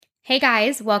Hey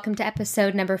guys, welcome to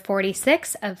episode number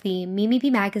 46 of the Mimi B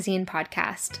Magazine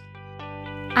podcast.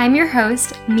 I'm your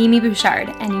host, Mimi Bouchard,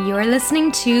 and you're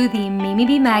listening to the Mimi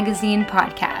B Magazine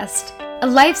podcast, a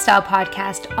lifestyle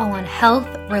podcast all on health,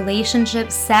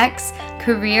 relationships, sex,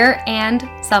 career, and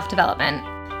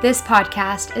self-development. This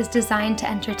podcast is designed to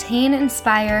entertain,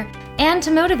 inspire, and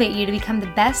to motivate you to become the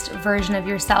best version of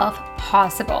yourself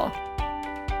possible.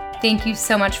 Thank you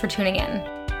so much for tuning in.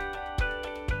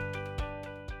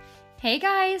 Hey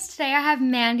guys, today I have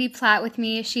Mandy Platt with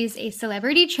me. She's a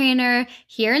celebrity trainer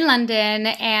here in London,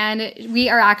 and we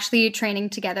are actually training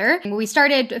together. We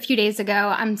started a few days ago.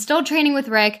 I'm still training with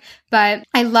Rick, but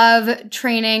I love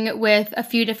training with a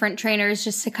few different trainers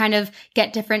just to kind of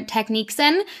get different techniques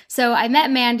in. So I met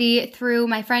Mandy through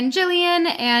my friend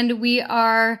Jillian, and we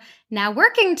are now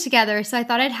working together. So I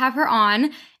thought I'd have her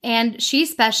on. And she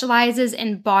specializes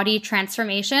in body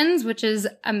transformations, which is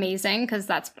amazing because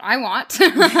that's what I want.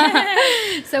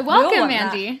 So welcome,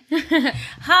 Mandy.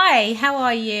 Hi, how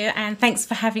are you? And thanks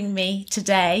for having me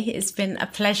today. It's been a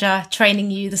pleasure training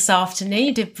you this afternoon.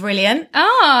 You did brilliant.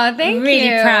 Oh, thank you.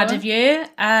 Really proud of you.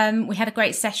 We had a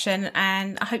great session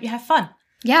and I hope you have fun.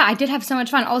 Yeah, I did have so much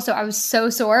fun. Also, I was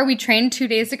so sore. We trained 2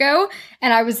 days ago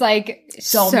and I was like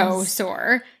so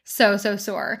sore. So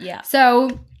sore. Yeah.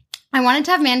 So I wanted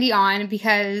to have Mandy on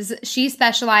because she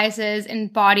specializes in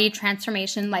body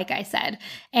transformation, like I said.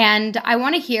 And I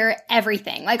want to hear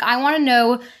everything. Like, I want to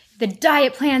know the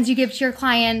diet plans you give to your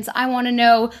clients. I want to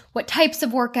know what types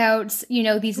of workouts, you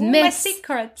know, these myths. My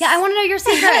secrets. Yeah, I want to know your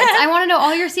secrets. I want to know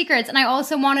all your secrets. And I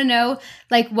also want to know,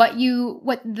 like, what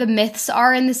the myths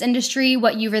are in this industry,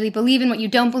 what you really believe in, what you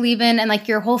don't believe in, and, like,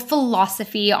 your whole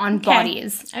philosophy on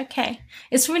bodies. Okay.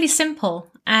 It's really simple.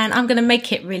 And I'm going to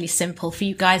make it really simple for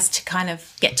you guys to kind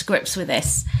of get to grips with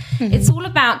this. Mm-hmm. It's all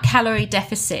about calorie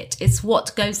deficit. It's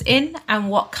what goes in and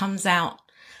what comes out.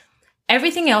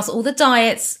 Everything else, all the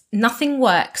diets, nothing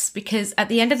works because at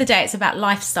the end of the day, it's about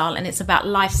lifestyle and it's about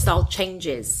lifestyle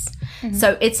changes. Mm-hmm.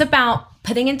 So it's about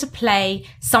putting into play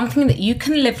something that you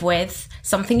can live with,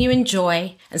 something you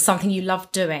enjoy, and something you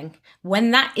love doing.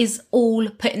 When that is all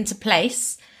put into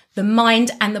place, the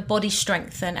mind and the body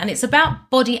strengthen. And it's about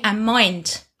body and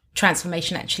mind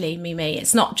transformation, actually, Mimi.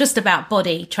 It's not just about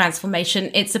body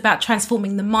transformation. It's about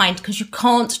transforming the mind because you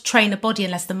can't train a body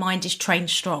unless the mind is trained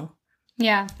strong.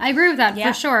 Yeah, I agree with that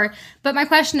for sure. But my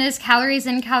question is calories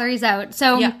in, calories out.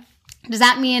 So does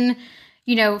that mean,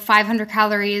 500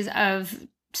 calories of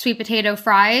sweet potato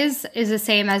fries is the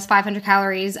same as 500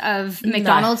 calories of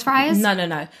McDonald's fries?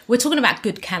 No. We're talking about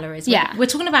good calories. Yeah. We're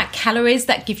talking about calories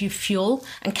that give you fuel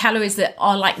and calories that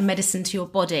are like medicine to your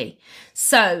body.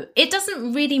 So it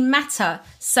doesn't really matter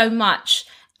so much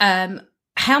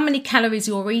how many calories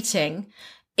you're eating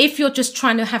if you're just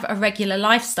trying to have a regular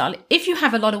lifestyle. If you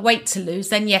have a lot of weight to lose,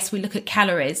 then yes, we look at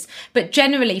calories. But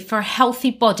generally, for a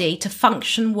healthy body to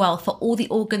function well, for all the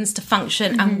organs to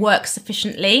function and work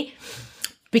sufficiently,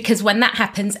 because when that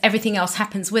happens, everything else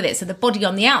happens with it. So the body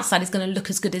on the outside is going to look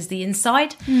as good as the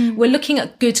inside. We're looking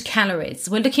at good calories.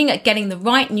 We're looking at getting the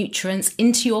right nutrients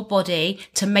into your body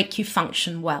to make you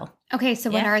function well. Okay, so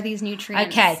what are these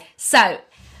nutrients? Okay, so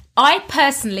I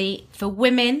personally, for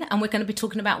women, and we're going to be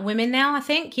talking about women now, I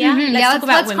think. Yeah,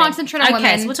 let's concentrate on women.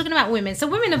 Okay, so we're talking about women. So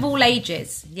women of all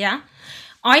ages, yeah.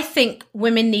 I think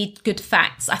women need good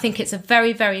fats. I think it's a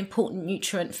very, very important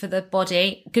nutrient for the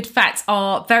body. Good fats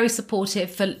are very supportive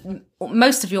for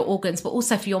most of your organs, but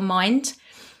also for your mind.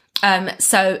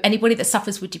 So anybody that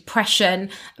suffers with depression,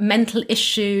 mental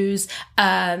issues,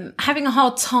 having a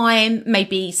hard time,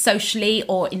 maybe socially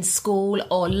or in school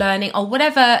or learning or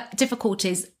whatever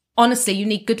difficulties, honestly, you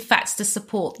need good fats to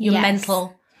support your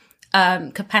mental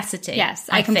capacity. Yes,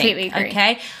 I completely agree.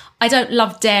 Okay. I don't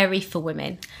love dairy for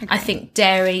women. Okay. I think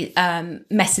dairy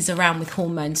messes around with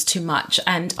hormones too much,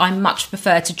 and I much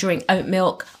prefer to drink oat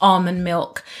milk, almond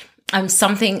milk,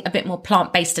 something a bit more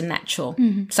plant-based and natural.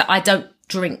 Mm-hmm. So I don't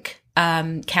drink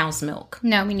cow's milk.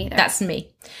 No, me neither. That's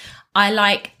me. I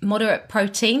like moderate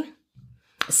protein.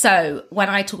 So when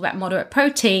I talk about moderate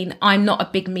protein, I'm not a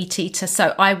big meat eater,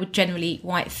 so I would generally eat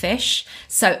white fish.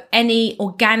 So any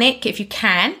organic, if you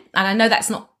can, and I know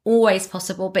that's not always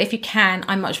possible, but if you can,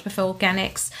 I much prefer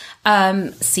organics.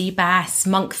 Sea bass,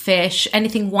 monkfish,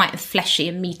 anything white and fleshy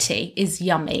and meaty is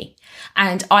yummy.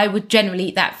 And I would generally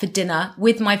eat that for dinner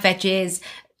with my veggies,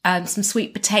 some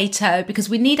sweet potato, because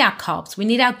we need our carbs. We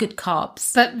need our good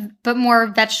carbs. But more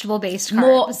vegetable based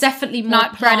carbs. Definitely more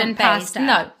not bread and pasta.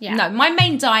 No. My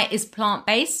main diet is plant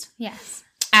based. Yes.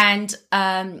 And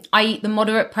I eat the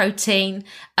moderate protein,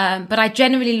 but I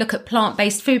generally look at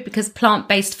plant-based food because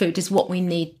plant-based food is what we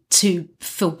need to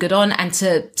feel good on and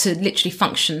to literally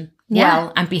function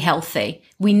well and be healthy.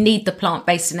 We need the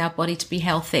plant-based in our body to be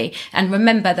healthy. And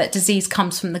remember that disease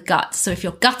comes from the gut. So if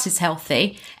your gut is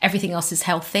healthy, everything else is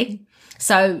healthy.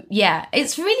 So yeah,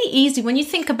 it's really easy when you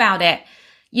think about it,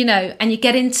 you know, and you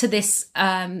get into this,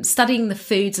 studying the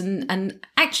foods and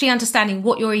actually understanding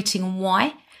what you're eating and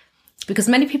why. Because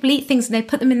many people eat things and they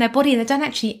put them in their body and they don't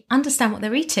actually understand what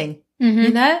they're eating.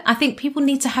 You know, I think people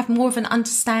need to have more of an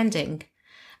understanding.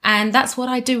 And that's what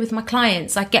I do with my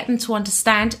clients. I get them to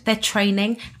understand their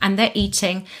training and their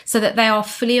eating so that they are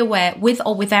fully aware, with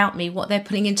or without me, what they're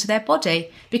putting into their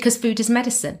body, because food is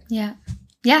medicine. Yeah.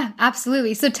 Yeah,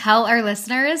 absolutely. So tell our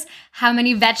listeners how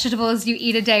many vegetables you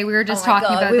eat a day. We were just talking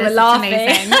about this. It's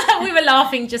amazing. We were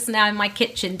laughing just now in my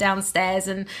kitchen downstairs,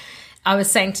 and I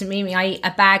was saying to Mimi, I eat a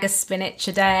bag of spinach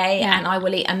a day, and I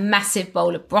will eat a massive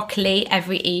bowl of broccoli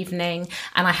every evening,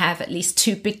 and I have at least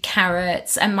 2 big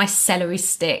carrots and my celery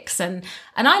sticks, and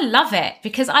I love it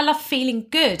because I love feeling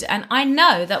good. And I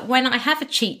know that when I have a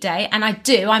cheat day, and I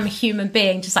do, I'm a human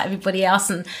being just like everybody else,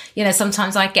 and you know,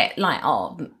 sometimes I get like,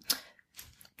 oh,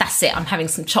 that's it, I'm having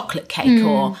some chocolate cake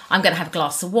or I'm going to have a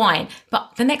glass of wine,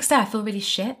 but the next day I feel really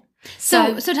shit.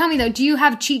 So tell me though, do you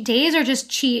have cheat days or just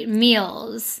cheat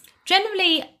meals?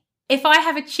 Generally, if I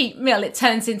have a cheat meal, it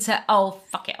turns into, oh,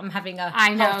 fuck it, I'm having a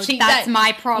whole cheat that's day.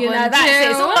 My problem, you know, that's too. it.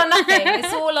 It's all or nothing.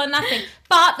 It's all or nothing.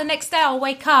 But the next day I'll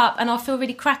wake up and I'll feel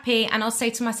really crappy and I'll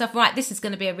say to myself, right, this is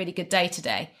going to be a really good day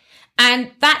today. And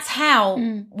that's how,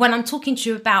 when I'm talking to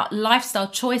you about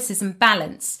lifestyle choices and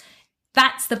balance,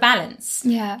 that's the balance.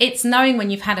 Yeah. It's knowing when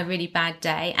you've had a really bad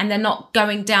day and they're not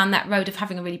going down that road of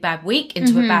having a really bad week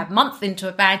into a bad month, into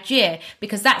a bad year,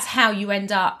 because that's how you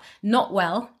end up not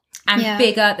well and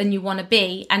bigger than you want to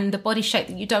be and the body shape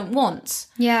that you don't want.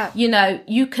 Yeah. You know,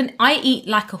 I eat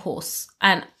like a horse,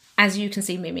 and as you can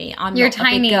see, Mimi, You're not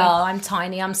tiny. a big girl. I'm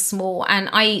tiny. I'm small, and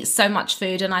I eat so much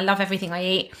food and I love everything I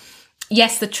eat.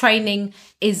 Yes, the training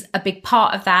is a big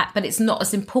part of that, but it's not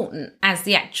as important as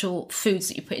the actual foods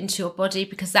that you put into your body,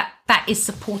 because that is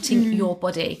supporting your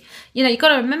body. You know, you got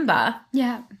to remember.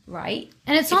 Yeah. Right.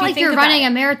 And it's not like you're running a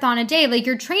marathon a day, like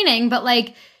you're training, but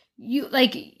like you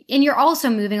and you're also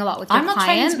moving a lot with your clients. I'm not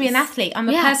trained to be an athlete. I'm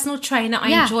a personal trainer.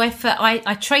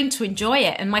 I train to enjoy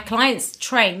it, and my clients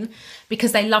train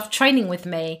because they love training with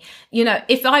me. You know,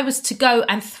 if I was to go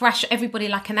and thrash everybody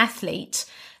like an athlete,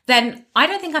 then I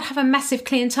don't think I'd have a massive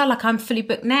clientele like I'm fully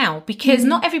booked now, because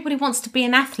not everybody wants to be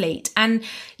an athlete. And,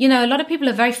 you know, a lot of people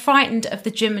are very frightened of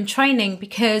the gym and training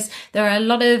because there are a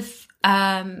lot of,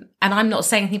 and I'm not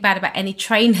saying anything bad about any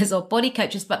trainers or body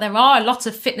coaches, but there are a lot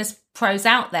of fitness pros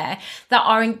out there that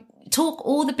are talk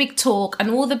all the big talk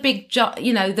and all the big,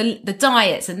 you know, the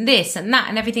diets and this and that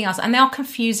and everything else. And they are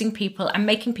confusing people and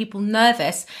making people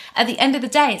nervous. At the end of the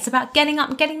day, it's about getting up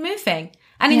and getting moving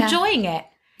and enjoying it.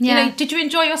 Yeah. You know, did you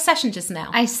enjoy your session just now?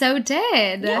 I so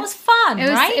did. Yeah, it was fun,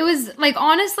 right? It was like,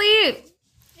 honestly,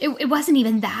 it wasn't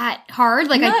even that hard.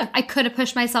 Like I could have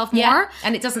pushed myself more.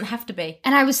 And it doesn't have to be.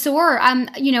 And I was sore.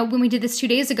 You know, when we did this 2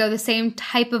 days ago, the same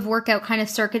type of workout, kind of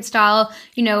circuit style,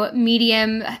 you know,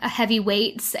 medium, heavy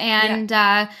weights. And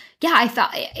I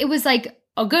thought it was like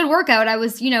a good workout. I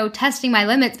was, you know, testing my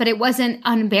limits, but it wasn't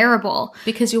unbearable.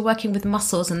 Because you're working with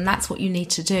muscles, and that's what you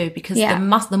need to do. Because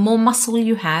the more muscle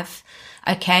you have,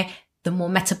 okay, the more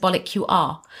metabolic you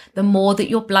are, the more that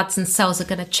your bloods and cells are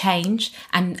going to change.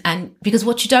 And because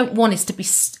what you don't want is to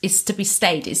be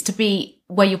stayed, is to be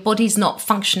where your body's not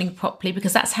functioning properly,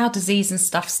 because that's how disease and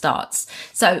stuff starts.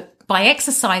 So by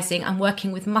exercising and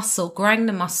working with muscle, growing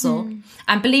the muscle,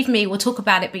 and believe me, we'll talk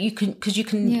about it, but you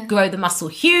can grow the muscle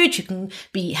huge. You can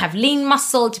have lean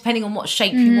muscle, depending on what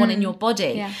shape you want in your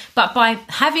body. Yeah. But by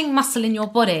having muscle in your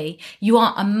body, you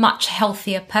are a much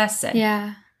healthier person.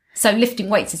 Yeah. So lifting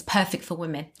weights is perfect for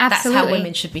women. Absolutely. That's how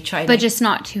women should be training. But just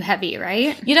not too heavy,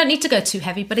 right? You don't need to go too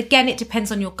heavy. But again, it depends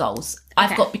on your goals. Okay.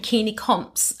 I've got bikini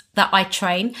comps that I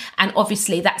train. And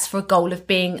obviously that's for a goal of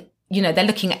being, you know, they're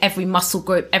looking at every muscle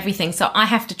group, everything. So I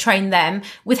have to train them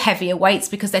with heavier weights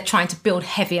because they're trying to build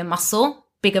heavier muscle.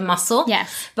 Bigger muscle.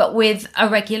 Yes. But with a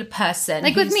regular person.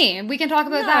 Like with me, we can talk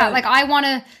about that. Like I want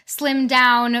to slim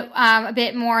down a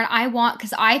bit more, and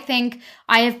because I think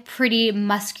I have pretty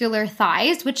muscular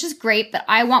thighs, which is great, but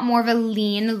I want more of a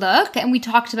lean look. And we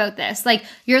talked about this. Like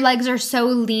your legs are so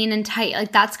lean and tight.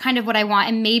 Like that's kind of what I want.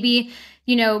 And maybe,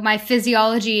 you know, my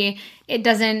physiology, it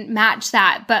doesn't match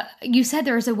that. But you said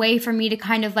there was a way for me to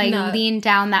kind of like lean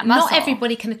down that muscle. Not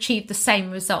everybody can achieve the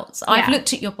same results. I've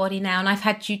looked at your body now, and I've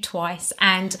had you twice,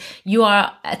 and you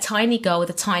are a tiny girl with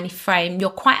a tiny frame. You're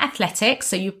quite athletic,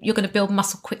 so you're going to build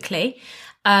muscle quickly.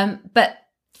 But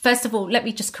First of all, let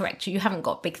me just correct you. You haven't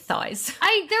got big thighs.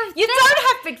 You don't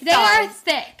have big thighs. They are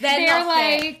thick. They're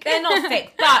not thick. They're not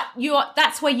thick. But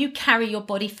that's where you carry your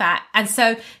body fat. And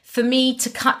so for me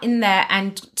to cut in there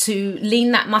and to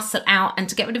lean that muscle out and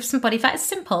to get rid of some body fat, it's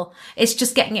simple. It's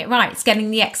just getting it right. It's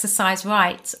getting the exercise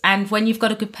right. And when you've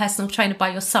got a good personal trainer by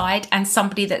your side and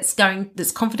somebody that's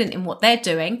confident in what they're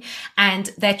doing and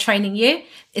they're training you,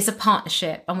 it's a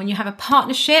partnership. And when you have a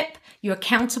partnership, you're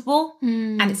accountable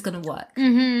and it's going to work.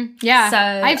 Mm-hmm. Yeah. So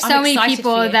I have so many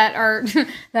people that are,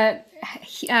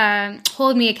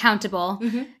 hold me accountable.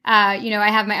 Mm-hmm. I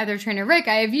have my other trainer, Rick.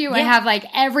 I have you. Yeah. I have like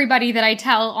everybody that I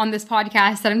tell on this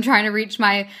podcast that I'm trying to reach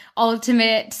my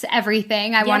ultimate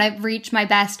everything. I want to reach my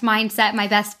best mindset, my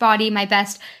best body, my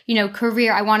best,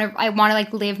 career. I want to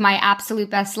like live my absolute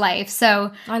best life.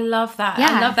 So I love that.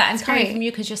 Yeah, I love that. And coming from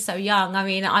you, because you're so young. I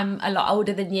mean, I'm a lot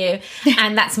older than you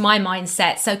and that's my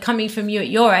mindset. So coming from you at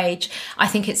your age, I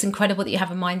think it's incredible that you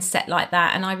have a mindset like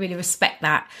that. And I really respect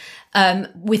that.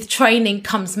 With training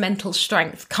comes mental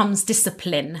strength, comes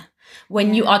discipline.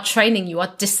 When you are training, you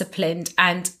are disciplined.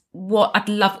 And what I'd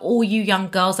love all you young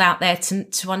girls out there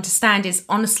to understand is,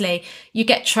 honestly, you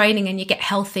get training and you get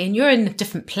healthy and you're in a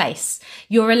different place.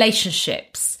 Your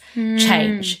relationships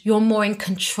change. You're more in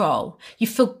control. You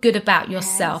feel good about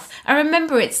yourself. Yes. And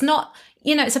remember, it's not,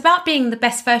 it's about being the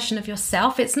best version of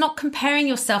yourself. It's not comparing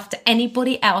yourself to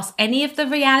anybody else, any of the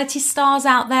reality stars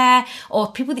out there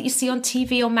or people that you see on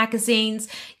TV or magazines.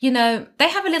 They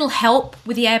have a little help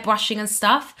with the airbrushing and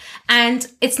stuff,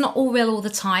 and it's not all real all the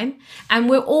time. And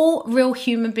we're all real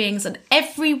human beings, and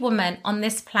every woman on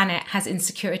this planet has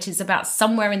insecurities about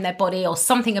somewhere in their body or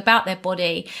something about their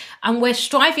body. And we're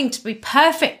striving to be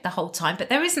perfect the whole time, but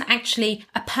there isn't actually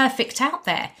a perfect out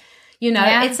there.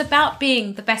 It's about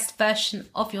being the best version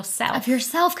of yourself.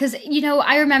 Because,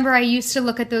 I remember I used to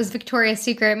look at those Victoria's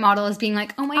Secret models being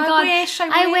like, oh my God,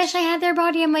 I wish I had their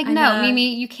body. I'm like, no,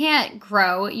 Mimi, you can't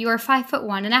grow. You are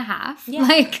 5'1.5".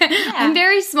 Yeah. I'm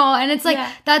very small. And it's like,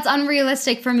 that's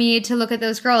unrealistic for me to look at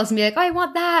those girls and be like, oh, I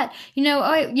want that. But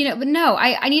no,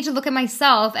 I need to look at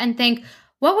myself and think,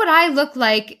 what would I look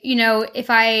like, if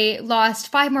I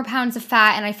lost 5 more pounds of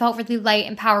fat and I felt really light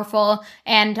and powerful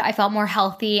and I felt more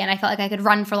healthy and I felt like I could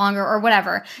run for longer or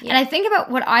whatever. Yeah. And I think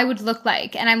about what I would look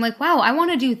like and I'm like, wow, I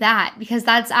want to do that because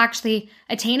that's actually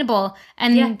attainable.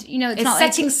 And, it's not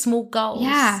setting like, small goals.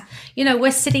 Yeah.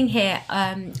 We're sitting here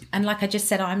and like I just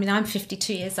said, I'm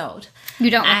 52 years old.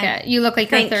 You don't look it. You look like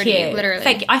you're 30, literally.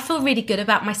 Thank you. I feel really good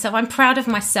about myself. I'm proud of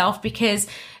myself because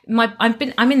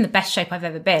I'm in the best shape I've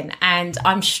ever been, and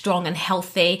I'm strong and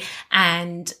healthy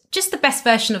and just the best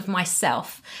version of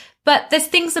myself. But there's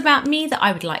things about me that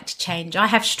I would like to change. I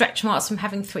have stretch marks from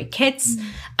having 3 kids.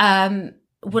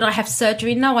 Would I have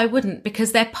surgery? No, I wouldn't,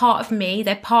 because they're part of me.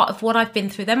 They're part of what I've been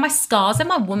through. They're my scars. They're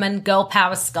my woman girl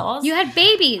power scars. You had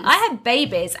babies. I had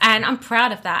babies and I'm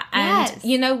proud of that. Yes. And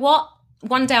you know what?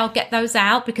 One day I'll get those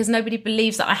out because nobody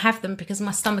believes that I have them because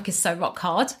my stomach is so rock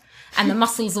hard and the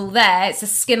muscle's all there. It's the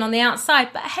skin on the outside.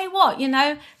 But hey, what?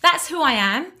 That's who I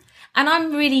am. And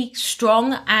I'm really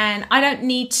strong and I don't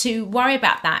need to worry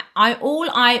about that. All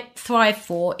I thrive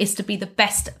for is to be the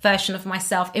best version of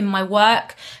myself in my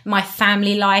work, my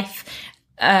family life,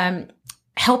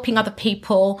 helping other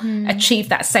people achieve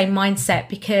that same mindset,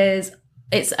 because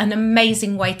it's an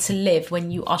amazing way to live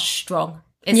when you are strong.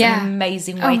 It's an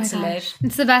amazing way to live.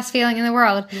 It's the best feeling in the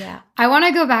world. Yeah. I want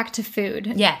to go back to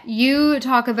food. Yeah. You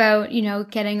talk about,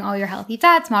 getting all your healthy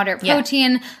fats, moderate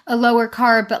protein, a lower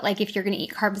carb, but like if you're going to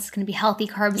eat carbs, it's going to be healthy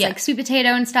carbs like sweet potato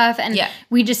and stuff. And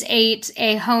we just ate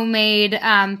a homemade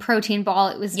protein ball.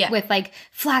 It was with like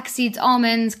flax seeds,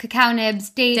 almonds, cacao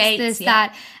nibs, dates,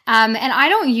 that. And I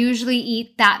don't usually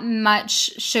eat that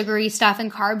much sugary stuff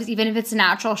and carbs, even if it's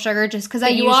natural sugar, just because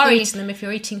you are eating them if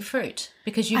you're eating fruit.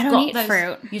 Because I don't eat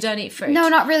fruit. You don't eat fruit? No,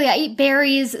 not really. I eat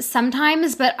berries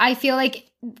sometimes, but I feel like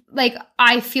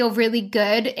I feel really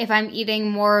good if I'm eating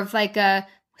more of like a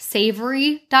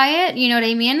savory diet. You know what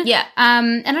I mean? Yeah.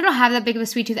 And I don't have that big of a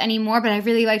sweet tooth anymore, but I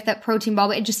really liked that protein ball,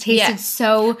 but it just tasted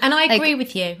so. And I agree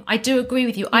with you. I do agree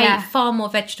with you. I eat far more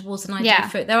vegetables than I do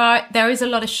fruit. There is a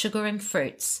lot of sugar in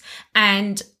fruits,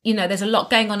 and there's a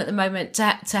lot going on at the moment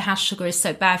to how sugar is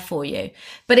so bad for you.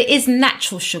 But it is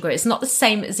natural sugar. It's not the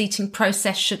same as eating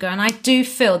processed sugar. And I do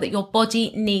feel that your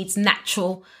body needs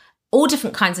natural, all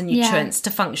different kinds of nutrients to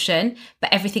function,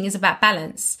 but everything is about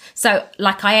balance. So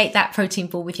like I ate that protein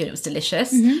ball with you and it was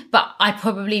delicious, but I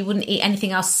probably wouldn't eat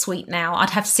anything else sweet now.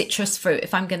 I'd have citrus fruit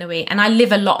if I'm going to eat. And I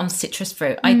live a lot on citrus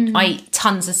fruit. I eat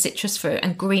tons of citrus fruit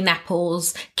and green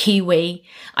apples, kiwi.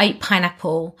 I eat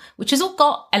pineapple, which has all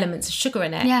got elements of sugar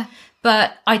in it. Yeah.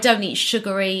 but I don't eat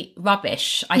sugary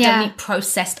rubbish. I don't eat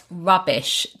processed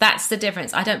rubbish. That's the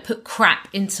difference. I don't put crap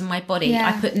into my body.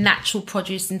 I put natural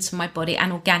produce into my body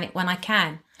and organic when I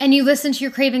can. And you listen to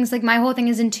your cravings. Like my whole thing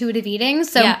is intuitive eating.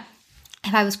 So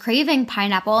if I was craving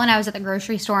pineapple and I was at the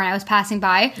grocery store and I was passing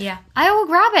by, I will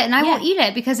grab it and I will eat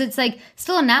it because it's like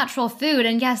still a natural food.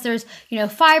 And yes, there's,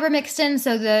 fiber mixed in,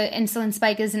 so the insulin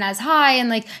spike isn't as high. And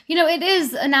like, it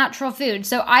is a natural food.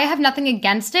 So I have nothing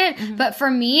against it. Mm-hmm. But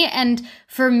for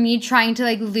me trying to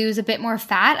like lose a bit more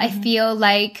fat, I feel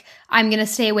like I'm going to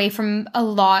stay away from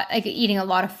eating a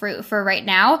lot of fruit for right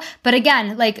now. But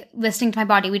again, like listening to my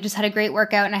body, we just had a great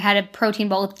workout and I had a protein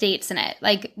bowl with dates in it.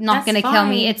 Like not going to kill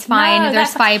me. It's fine. No,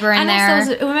 there's fiber in there.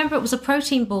 Also, remember, it was a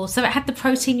protein ball. So it had the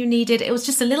protein you needed. It was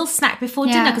just a little snack before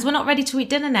dinner because we're not ready to eat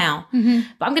dinner now. Mm-hmm.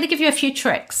 But I'm going to give you a few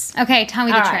tricks. Okay, tell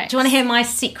me the tricks. Do you want to hear my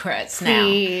secrets now?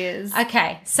 Please.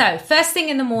 Okay, so first thing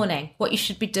in the morning, what you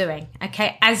should be doing,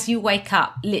 okay, as you wake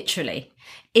up, literally,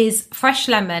 is fresh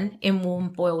lemon in warm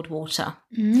boiled water.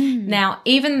 Now,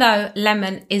 even though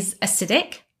lemon is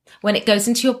acidic, when it goes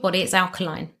into your body, it's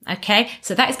alkaline. Okay.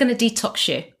 So that is going to detox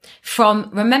you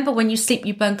remember when you sleep,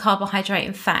 you burn carbohydrate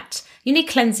and fat. You need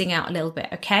cleansing out a little bit.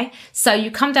 Okay. So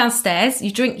you come downstairs,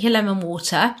 you drink your lemon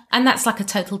water, and that's like a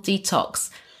total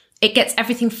detox. It gets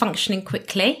everything functioning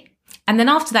quickly. And then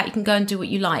after that, you can go and do what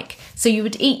you like. So you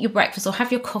would eat your breakfast or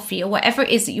have your coffee or whatever it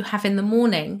is that you have in the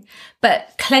morning.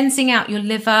 But cleansing out your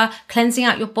liver, cleansing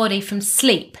out your body from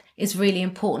sleep is really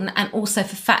important. And also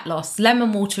for fat loss.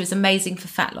 Lemon water is amazing for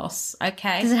fat loss.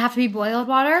 Okay. Does it have to be boiled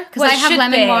water? Because I have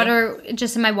lemon water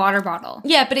just in my water bottle.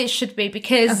 Yeah, but it should be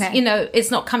because,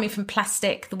 it's not coming from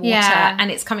plastic, the water,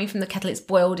 and it's coming from the kettle. It's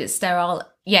boiled, it's sterile.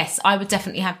 Yes, I would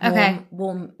definitely have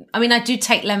warm. I mean, I do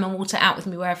take lemon water out with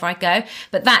me wherever I go,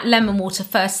 but that lemon water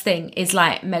first thing is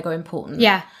like mega important.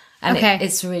 Yeah. And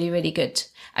it's really, really good.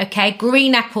 Okay.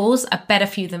 Green apples are better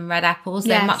for you than red apples.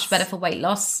 They're much better for weight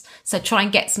loss. So try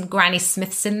and get some Granny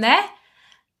Smiths in there.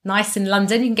 Nice in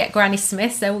London. You can get Granny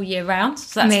Smiths. They're all year round.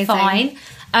 So that's fine.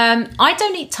 I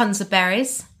don't eat tons of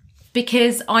berries,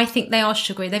 because I think they are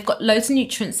sugary. They've got loads of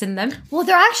nutrients in them. Well,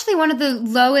 they're actually one of the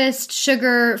lowest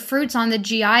sugar fruits on the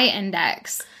GI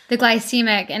index, the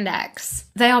glycemic index.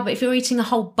 They are, but if you're eating a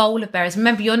whole bowl of berries,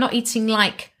 remember, you're not eating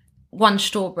like one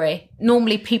strawberry.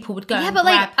 Normally people would go and grab...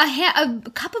 like a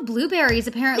cup of blueberries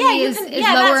apparently is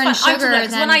lower in sugar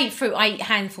than... When I eat fruit, I eat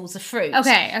handfuls of fruit.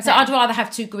 Okay. So I'd rather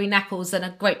have 2 green apples than a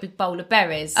great big bowl of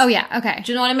berries. Oh, yeah. Okay.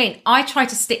 Do you know what I mean? I try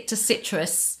to stick to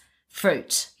citrus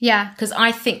fruit. Yeah. Because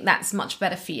I think that's much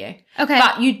better for you. Okay.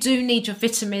 But you do need your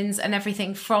vitamins and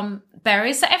everything from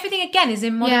berries. So everything, again, is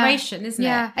in moderation, isn't it?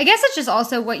 Yeah. I guess it's just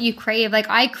also what you crave. Like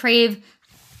I crave...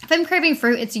 If I'm craving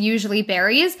fruit, it's usually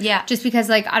berries. Yeah. Just because,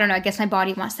 like, I don't know, I guess my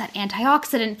body wants that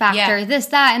antioxidant factor, this,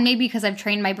 that, and maybe because I've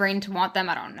trained my brain to want them.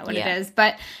 I don't know what it is.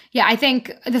 But yeah, I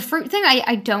think the fruit thing,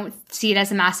 I don't see it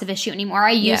as a massive issue anymore.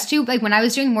 I used to, like, when I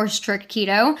was doing more strict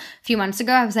keto a few months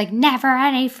ago, I was like, never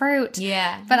any fruit.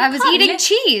 Yeah. But I was eating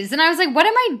cheese, and I was like, what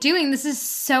am I doing? This is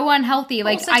so unhealthy.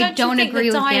 Like, also, I don't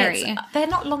agree with dairy. They're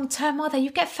not long-term, are they?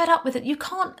 You get fed up with it. You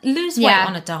can't lose weight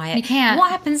on a diet. You can't. What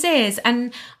happens is,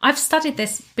 and I've studied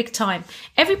this big time,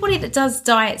 everybody that does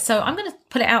diet, so I'm going to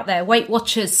put it out there, Weight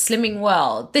Watchers, Slimming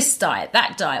World, this diet,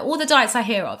 that diet, all the diets I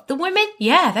hear of, the women,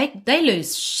 they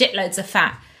lose shitloads of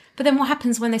fat. But then what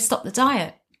happens when they stop the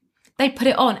diet? They put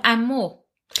it on and more.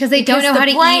 Because they don't know how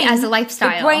to eat as a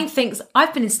lifestyle. The brain thinks,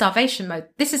 I've been in starvation mode.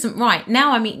 This isn't right.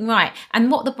 Now I'm eating right. And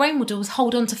what the brain will do is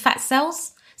hold on to fat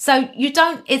cells. So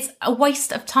it's a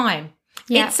waste of time.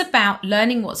 Yeah. It's about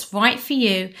learning what's right for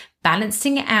you,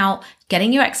 balancing it out,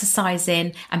 getting your exercise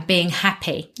in, and being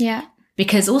happy. Yeah.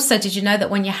 Because also, did you know that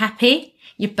when you're happy,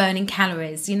 you're burning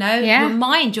calories? You know, your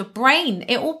mind, your brain,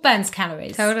 it all burns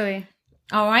calories. Totally.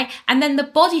 All right. And then the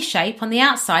body shape on the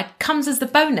outside comes as the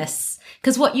bonus.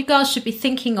 Because what you girls should be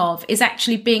thinking of is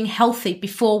actually being healthy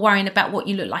before worrying about what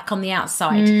you look like on the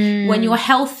outside. When you're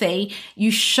healthy,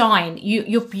 you shine.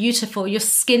 You're beautiful. Your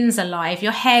skin's alive.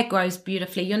 Your hair grows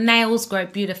beautifully. Your nails grow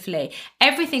beautifully.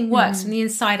 Everything works from the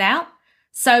inside out.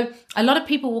 So a lot of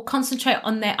people will concentrate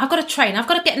on I've got to train. I've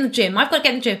got to get in the gym. I've got to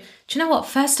get in the gym. Do you know what?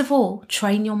 First of all,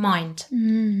 train your mind.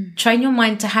 Train your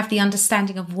mind to have the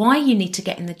understanding of why you need to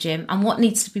get in the gym and what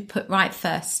needs to be put right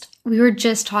first. We were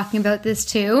just talking about this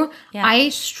too. Yeah. I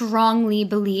strongly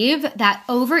believe that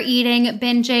overeating,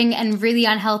 binging, and really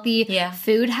unhealthy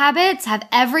food habits have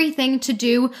everything to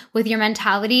do with your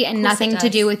mentality and nothing to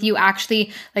do with you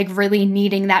actually like really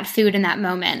needing that food in that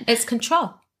moment. It's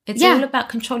control. It's all about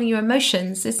controlling your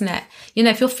emotions, isn't it? You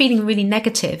know, if you're feeling really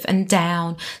negative and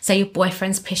down, say your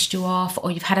boyfriend's pissed you off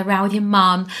or you've had a row with your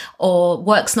mum or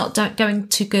work's not going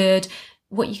too good,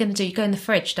 what you're going to do, you go in the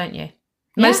fridge, don't you?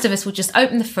 Most of us will just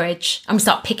open the fridge and we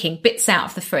start picking bits out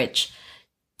of the fridge.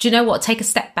 Do you know what? Take a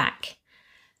step back.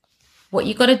 What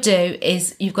you've got to do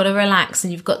is you've got to relax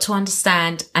and you've got to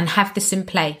understand and have this in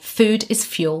play. Food is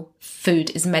fuel. Food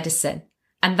is medicine.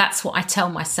 And that's what I tell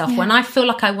myself. When I feel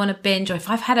like I want to binge, or if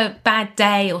I've had a bad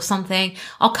day or something,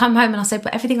 I'll come home and I'll say,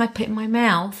 but everything I put in my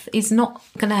mouth is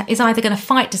either going to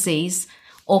fight disease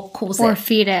or cause it. Or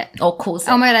feed it. Or cause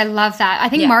it. Oh my God, I love that. I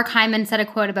think Mark Hyman said a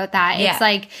quote about that. It's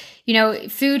like, you know,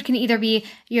 food can either be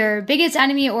your biggest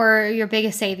enemy or your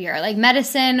biggest savior, like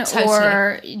medicine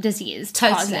or disease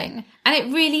causing. And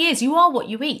it really is. You are what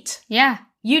you eat. Yeah.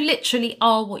 You literally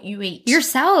are what you eat. Your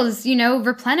cells, you know,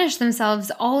 replenish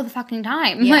themselves all the fucking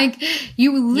time. Yeah. Like,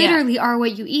 you literally are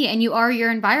what you eat, and you are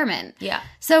your environment. Yeah.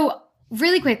 So,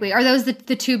 really quickly, are those the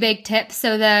two big tips?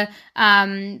 So,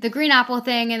 the green apple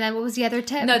thing, and then what was the other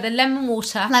tip? No, the lemon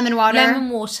water. Lemon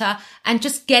water. And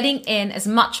just getting in as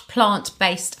much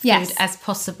plant-based food as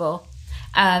possible.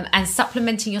 And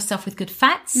supplementing yourself with good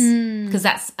fats, because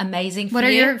that's amazing for you. What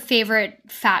are your favorite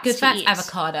fats Good to fats, eat?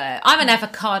 avocado. I'm an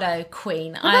avocado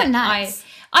queen. What about nuts?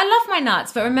 I love my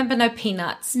nuts, but remember, no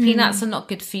peanuts. Peanuts are not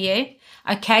good for you.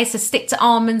 Okay, so stick to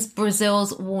almonds,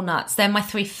 Brazils, walnuts. They're my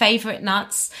 3 favorite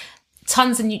nuts.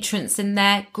 Tons of nutrients in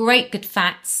there. Great, good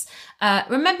fats.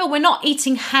 Remember, we're not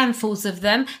eating handfuls of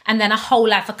them and then a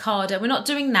whole avocado. We're not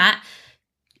doing that.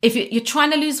 If you're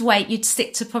trying to lose weight, you'd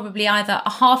stick to probably either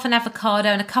a half an avocado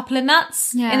and a couple of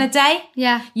nuts in a day.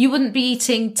 Yeah. You wouldn't be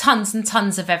eating tons and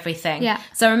tons of everything. Yeah.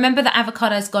 So remember that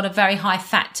avocado's got a very high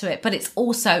fat to it, but it's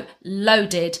also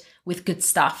loaded with good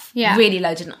stuff. Yeah. Really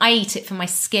loaded. And I eat it for my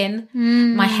skin,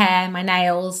 my hair, my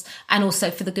nails, and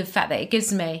also for the good fat that it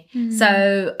gives me.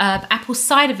 So apple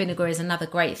cider vinegar is another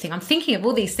great thing. I'm thinking of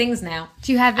all these things now.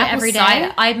 Do you have it every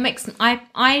day? I mix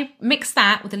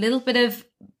that with a little bit of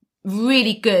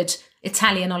really good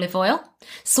Italian olive oil,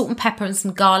 salt and pepper and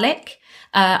some garlic.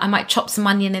 I might chop some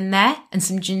onion in there and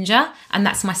some ginger, and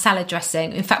that's my salad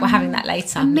dressing. In fact, we're having that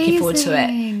later. I'm looking forward to it.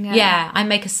 Yeah, I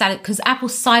make a salad because apple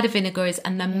cider vinegar is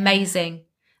an amazing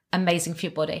for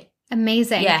your body.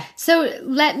 Amazing. Yeah. So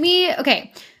let's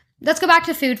go back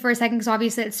to food for a second, because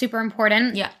obviously it's super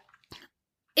important. Yeah.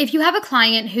 If you have a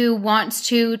client who wants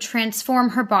to transform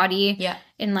her body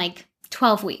in like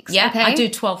 12 weeks. Yeah, okay? I do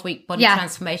 12-week body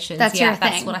transformations. That's your thing.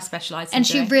 That's what I specialize in. And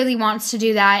she really wants to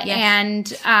do that.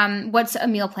 Yes. And what's a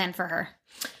meal plan for her?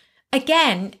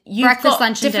 Again, you've Breakfast, got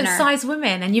lunch, and different dinner. size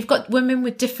women, and you've got women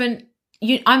with different.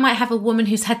 I might have a woman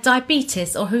who's had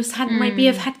diabetes or who's had maybe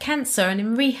have had cancer and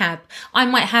in rehab. I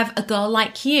might have a girl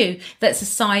like you that's a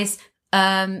size.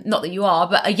 Not that you are,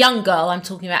 but a young girl I'm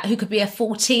talking about who could be a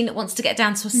 14 that wants to get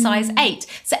down to a size 8.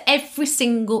 So every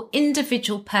single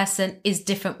individual person is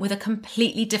different with a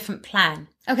completely different plan.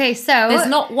 Okay, so There's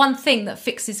not one thing that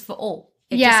fixes for all.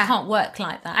 It just can't work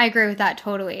like that. I agree with that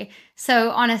totally.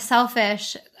 So on a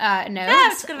selfish note,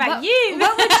 I'm talking about you.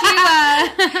 What would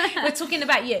you? We're talking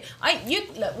about you.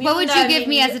 What would you give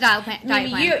me as a diet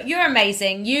plan? You're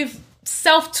amazing. You've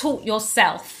self-taught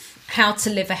yourself how to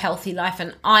live a healthy life,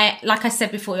 and like I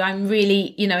said before, I'm really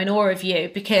in awe of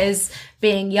you, because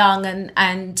being young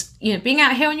and being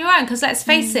out here on your own, because let's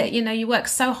face it, you work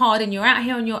so hard and you're out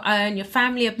here on your own, your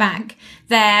family are back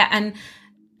there, and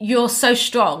you're so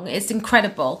strong. It's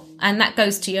incredible, and that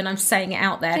goes to you, and I'm saying it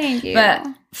out there. Thank you. But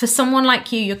for someone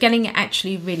like you, you're getting it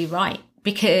actually really right,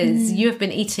 because you have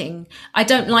been eating. I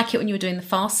don't like it when you were doing the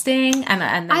fasting,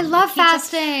 and I love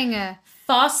fasting.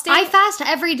 Fasting? I fast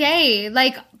every day,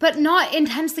 but not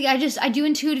intensely. I do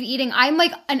intuitive eating. I'm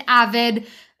like an avid,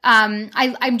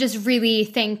 I just really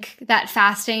think that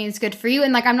fasting is good for you.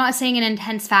 And I'm not saying an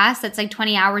intense fast that's like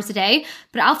 20 hours a day,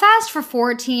 but I'll fast for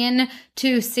 14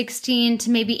 to 16 to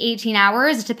maybe 18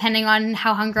 hours, depending on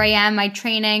how hungry I am, my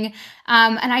training.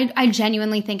 And I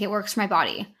genuinely think it works for my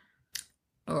body.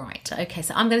 All right. Okay.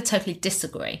 So I'm going to totally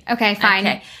disagree. Okay, fine.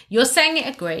 Okay. You're saying it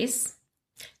agrees,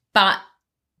 but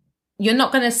you're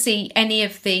not going to see any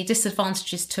of the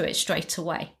disadvantages to it straight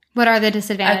away. What are the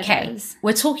disadvantages? Okay,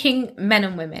 we're talking men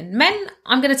and women. Men,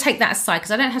 I'm going to take that aside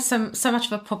because I don't have so much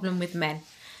of a problem with men.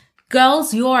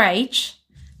 Girls your age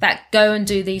that go and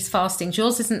do these fastings,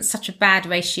 yours isn't such a bad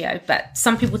ratio, but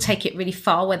some people take it really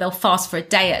far where they'll fast for a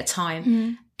day at a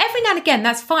time. Every now and again,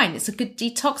 that's fine. It's a good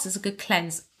detox. It's a good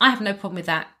cleanse. I have no problem with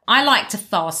that. I like to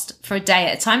fast for a day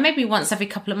at a time. Maybe once every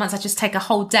couple of months, I just take a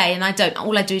whole day and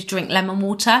all I do is drink lemon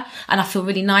water and I feel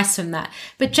really nice from that.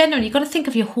 But generally, you've got to think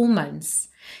of your hormones.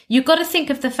 You've got to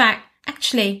think of the fact,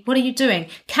 actually, what are you doing?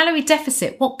 Calorie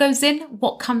deficit. What goes in,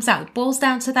 what comes out. It boils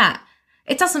down to that.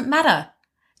 It doesn't matter.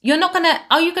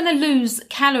 Are you going to lose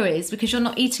calories because you're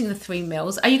not eating the 3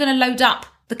 meals? Are you going to load up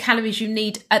the calories you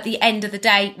need at the end of the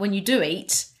day when you do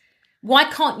eat, why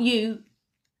can't you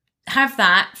have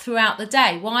that throughout the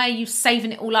day? Why are you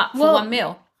saving it all up for one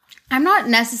meal? I'm not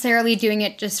necessarily doing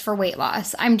it just for weight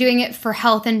loss. I'm doing it for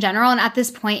health in general. And at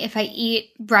this point, if I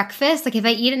eat breakfast, like if I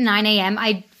eat at 9 a.m.,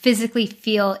 I physically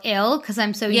feel ill because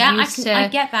I'm so used to... I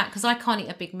get that because I can't eat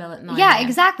a big meal at 9 Yeah, a.m.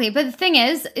 exactly. But the thing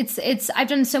is, I've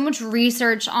done so much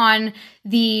research on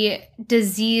the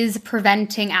disease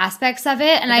preventing aspects of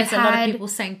it. And there's a lot of people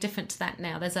saying different to that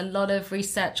now. There's a lot of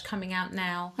research coming out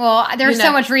now. Well, there's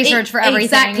so much research for everything.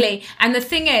 Exactly. And the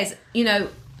thing is,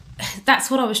 that's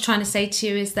what I was trying to say to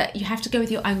you, is that you have to go with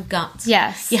your own gut.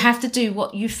 Yes. You have to do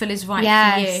what you feel is right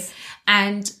for you.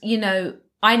 And,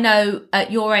 I know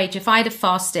at your age, if I'd have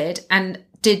fasted and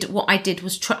did what I did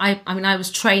was I was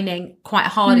training quite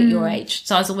hard at your age.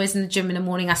 So I was always in the gym in the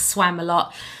morning. I swam a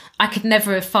lot. I could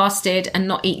never have fasted and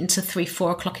not eaten till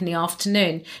 3-4 o'clock in the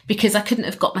afternoon because I couldn't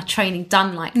have got my training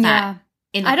done like that.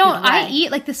 Yeah. I eat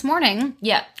like this morning.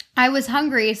 Yeah. I was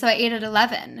hungry, so I ate at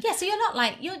 11. Yeah, so you're not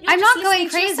like, you're I'm just not going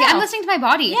crazy. I'm listening to my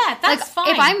body. Yeah, that's fine.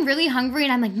 If I'm really hungry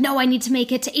and I'm like, no, I need to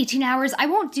make it to 18 hours, I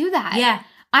won't do that. Yeah.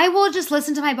 I will just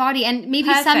listen to my body. And maybe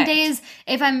some days,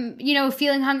 if I'm,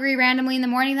 feeling hungry randomly in the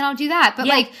morning, then I'll do that. But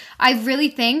I really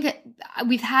think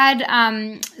we've had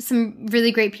some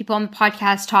really great people on the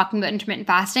podcast talking about intermittent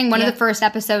fasting. One of the first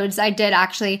episodes I did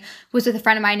actually was with a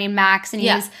friend of mine named Max, and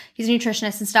he's a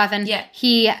nutritionist and stuff. And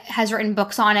he has written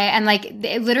books on it. And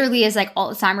it literally is like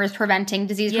Alzheimer's preventing,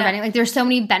 disease preventing. Like there's so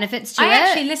many benefits to it. I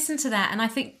actually listened to that, and I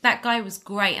think that guy was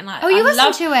great. And you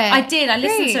listened to it? I did. I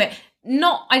listened to it.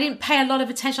 I didn't pay a lot of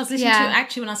attention. I was listening to it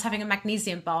actually when I was having a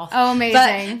magnesium bath. Oh,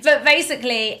 amazing. But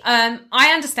basically,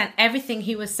 I understand everything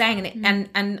he was saying,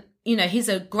 and he's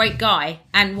a great guy,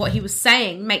 and what he was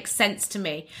saying makes sense to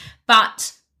me.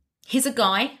 But he's a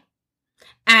guy,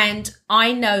 and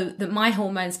I know that my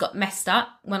hormones got messed up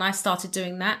when I started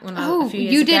doing that a few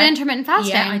years ago. You did intermittent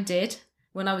fasting? Yeah, I did.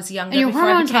 When I was younger, and your before I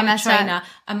hormones became got a messed trainer, up.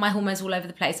 and my hormones were all over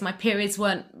the place. My periods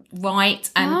weren't right,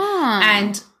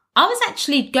 and I was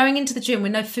actually going into the gym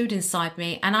with no food inside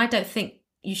me, and I don't think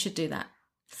you should do that.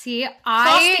 See,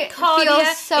 I feel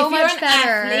so much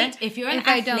better if you're an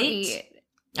athlete, I don't eat.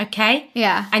 Okay?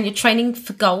 Yeah. And you're training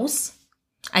for goals,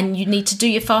 and you need to do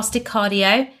your fasted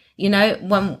cardio,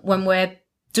 when we're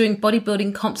doing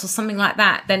bodybuilding comps or something like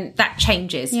that, then that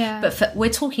changes. Yeah. But we're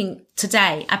talking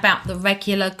today about the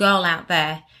regular girl out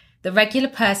there, the regular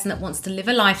person that wants to live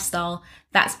a lifestyle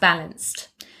that's balanced.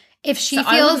 If she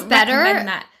feels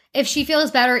better, if she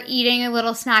feels better eating a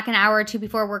little snack an hour or two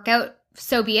before workout,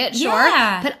 so be it, sure.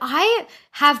 Yeah. But I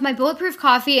have my bulletproof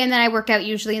coffee and then I work out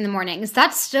usually in the mornings. I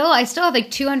still have like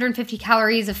 250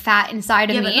 calories of fat inside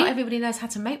of me. Yeah, but not everybody knows how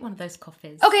to make one of those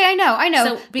coffees. Okay, I know.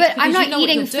 So, but I'm not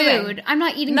eating food. I'm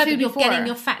not eating food but you're before. getting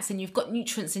your fats in. You've got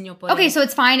nutrients in your body. Okay, so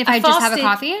it's fine if I just have a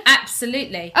coffee?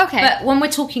 Absolutely. Okay. But when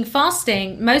we're talking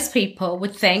fasting, most people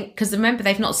would think, because remember,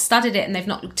 they've not studied it and they've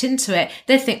not looked into it,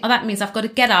 they think, that means I've got to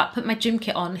get up, put my gym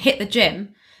kit on, hit the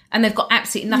gym, and they've got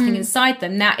absolutely nothing inside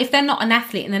them. Now, if they're not an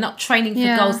athlete and they're not training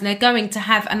for goals and they're going to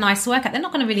have a nice workout, they're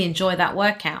not going to really enjoy that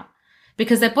workout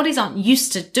because their bodies aren't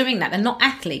used to doing that. They're not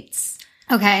athletes.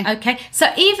 Okay.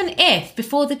 So even if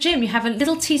before the gym you have a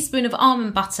little teaspoon of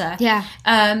almond butter,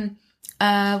 what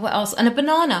else? And a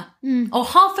banana or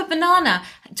half a banana.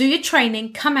 Do your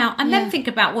training, come out, and then think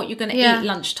about what you're going to eat at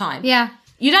lunchtime. Yeah.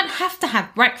 You don't have to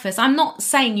have breakfast. I'm not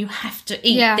saying you have to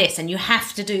eat this and you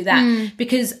have to do that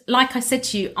because like I said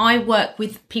to you, I work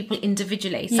with people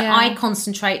individually. So I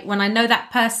concentrate when I know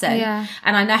that person and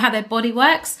I know how their body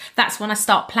works. That's when I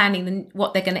start planning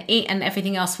what they're going to eat and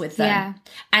everything else with them. Yeah.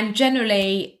 And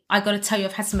generally, I got to tell you,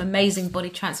 I've had some amazing body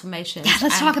transformations. Yeah,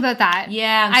 let's talk about that.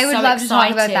 Yeah, I would love to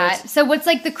talk about that. So what's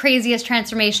like the craziest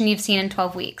transformation you've seen in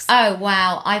 12 weeks? Oh,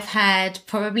 wow. I've had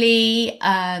probably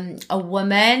a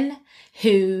woman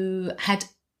who had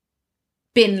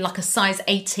been like a size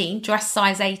 18, dress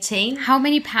size 18. How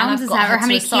many pounds is that, or how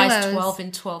many kilos? Size 12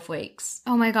 in 12 weeks.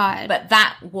 Oh my God. But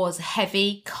that was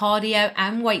heavy cardio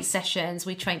and weight sessions.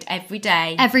 We trained every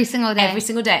day. Every single day. Every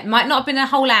single day. It might not have been a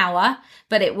whole hour,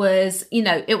 but it was,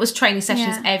 it was training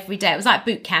sessions every day. It was like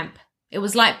boot camp. It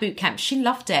was like boot camp. She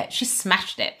loved it. She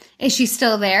smashed it. Is she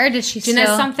still there? Did she still... Do you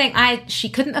know something? She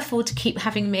couldn't afford to keep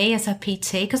having me as her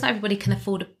PT because not everybody can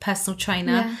afford a personal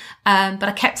trainer. Yeah. But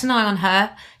I kept an eye on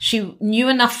her. She knew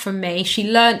enough from me. She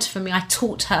learnt from me. I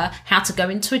taught her how to go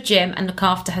into a gym and look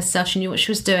after herself. She knew what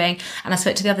she was doing. And I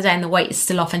spoke to the other day and the weight is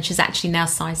still off and she's actually now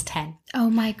size 10. Oh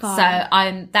my God.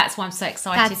 So that's why I'm so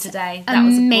excited today. That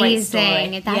was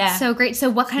amazing. A great story. That's so great. So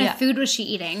what kind of food was she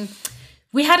eating?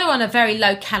 We had her on a very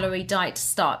low calorie diet to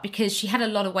start because she had a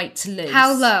lot of weight to lose.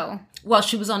 How low? Well,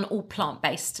 she was on all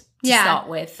plant-based to start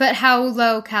with. But how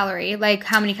low calorie? Like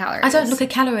how many calories? I don't look at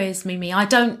calories, Mimi. I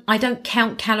don't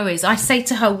count calories. I say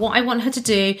to her what I want her to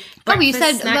do. You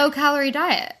said low calorie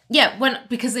diet. Yeah,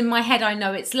 because in my head I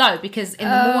know it's low because in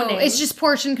the morning it's just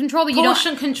portion control. But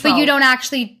control. But you don't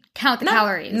actually count the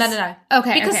calories. No.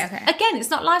 Okay, because, okay. Again, it's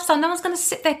not lifestyle. No one's going to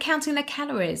sit there counting their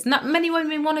calories. Not many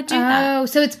women want to do that. Oh,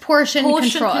 so it's portion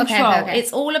control. Okay.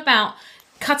 It's all about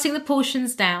cutting the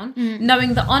portions down,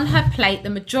 knowing that on her plate, the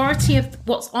majority of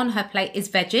what's on her plate is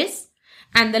veggies,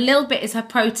 and the little bit is her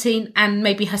protein and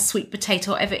maybe her sweet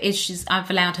potato, whatever it is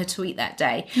I've allowed her to eat that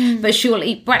day. But she will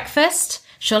eat breakfast.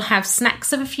 She'll have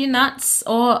snacks of a few nuts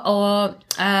or a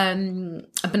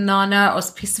banana or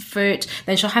a piece of fruit.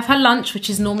 Then she'll have her lunch, which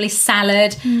is normally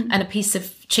salad and a piece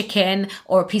of chicken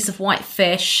or a piece of white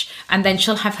fish. And then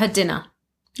she'll have her dinner.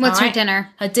 What's her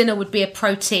dinner? Her dinner would be a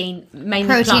protein,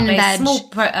 mainly plant-based, small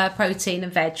protein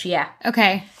and veg, yeah.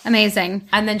 Okay, amazing.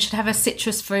 And then she'd have a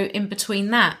citrus fruit in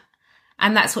between that.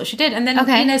 And that's what she did. And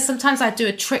then, sometimes I do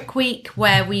a trick week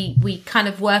where we kind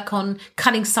of work on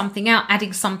cutting something out,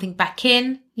 adding something back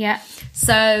in. Yeah.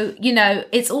 So,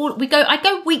 it's all, I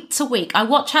go week to week. I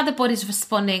watch how the body's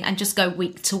responding and just go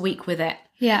week to week with it.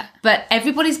 Yeah. But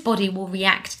everybody's body will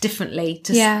react differently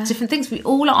to different things. We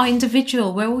all are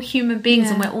individual. We're all human beings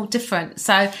and we're all different.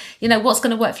 So, what's going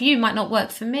to work for you might not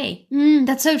work for me.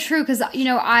 That's so true. Because,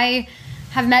 I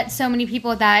have met so many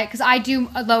people because I do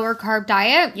a lower carb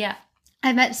diet. Yeah.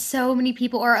 I've met so many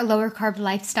people, or a lower carb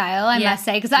lifestyle, I must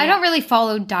say, because I don't really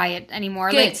follow diet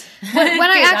anymore. Good. Like when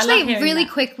I actually really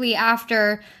quickly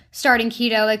after starting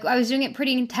keto, like I was doing it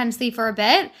pretty intensely for a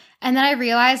bit, and then I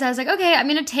realized I was like, okay, I'm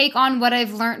going to take on what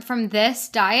I've learned from this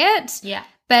diet,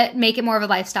 but make it more of a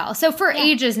lifestyle. So for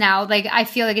ages now, like I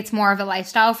feel like it's more of a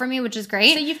lifestyle for me, which is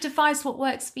great. So you've devised what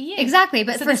works for you. Exactly,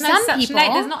 but for some people,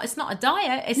 it's not a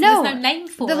diet. There's no name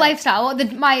for the lifestyle,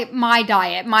 my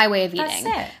diet, my way of eating.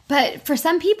 That's it. But for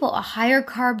some people, a higher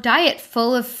carb diet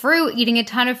full of fruit, eating a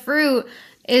ton of fruit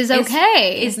is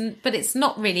okay. But it's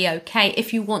not really okay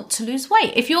if you want to lose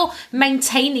weight. If you're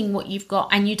maintaining what you've got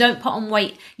and you don't put on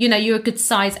weight, you're a good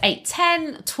size 8,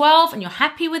 10, 12 and you're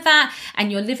happy with that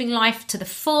and you're living life to the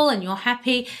full and you're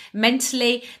happy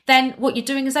mentally, then what you're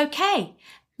doing is okay.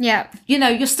 Yeah.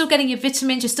 You're still getting your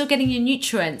vitamins, you're still getting your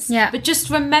nutrients. Yeah. But just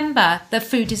remember that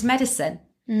food is medicine.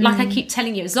 Like I keep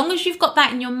telling you, as long as you've got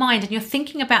that in your mind and you're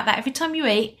thinking about that every time you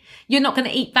eat, you're not going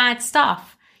to eat bad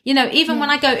stuff. Even when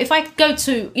if I go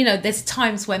to, there's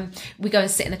times when we go and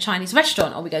sit in a Chinese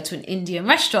restaurant or we go to an Indian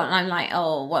restaurant and I'm like,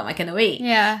 oh, what am I going to eat?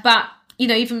 Yeah. But,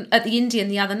 even at the Indian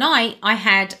the other night, I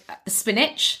had the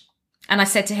spinach and I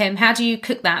said to him, how do you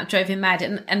cook that? I drove him mad.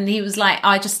 And he was like,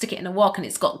 I just stick it in a wok and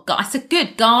it's got, I said,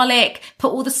 good, garlic,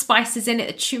 put all the spices in it,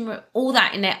 the turmeric, all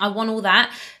that in it. I want all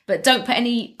that, but don't put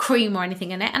any cream or anything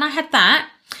in it. And I had that.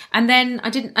 And then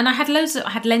I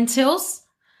had lentils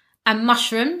and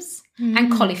mushrooms.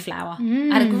 And cauliflower.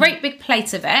 I had a great big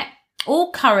plate of it,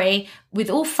 all curry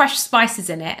with all fresh spices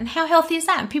in it. And how healthy is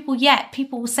that? And people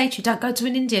will say to you, don't go to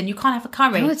an Indian, you can't have a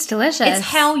curry. Oh, it's delicious. It's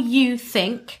how you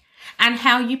think and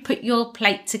how you put your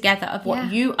plate together of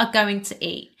what you are going to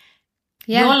eat.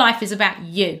 Yeah. Your life is about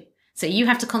you. So you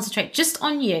have to concentrate just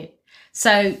on you.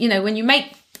 So, when you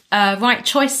make right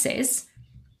choices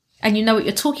and you know what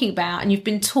you're talking about and you've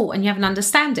been taught and you have an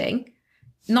understanding,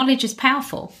 knowledge is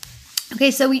powerful. Okay,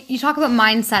 so you talk about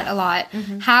mindset a lot.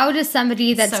 How does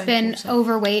somebody that's been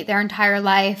overweight their entire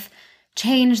life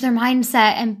change their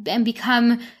mindset and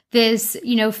become this,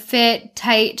 fit,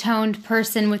 tight-toned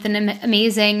person with an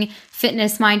amazing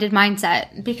fitness-minded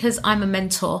mindset? Because I'm a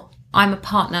mentor. I'm a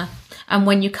partner. And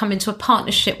when you come into a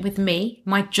partnership with me,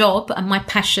 my job and my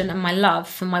passion and my love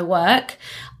for my work,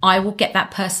 I will get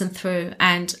that person through.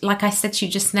 And like I said to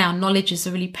you just now, knowledge is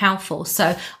really powerful.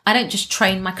 So I don't just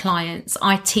train my clients,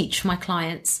 I teach my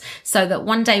clients so that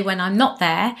one day when I'm not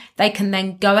there, they can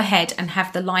then go ahead and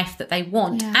have the life that they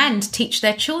want and teach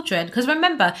their children. Because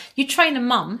remember, you train a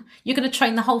mum, you're going to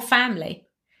train the whole family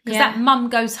because that mum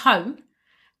goes home.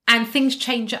 And things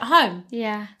change at home.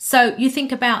 Yeah. So you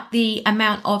think about the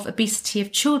amount of obesity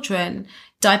of children,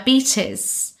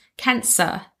 diabetes,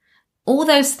 cancer, all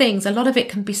those things. A lot of it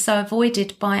can be so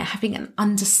avoided by having an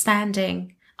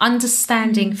understanding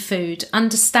food,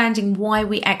 understanding why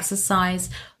we exercise,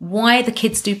 why the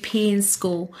kids do PE in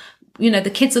school.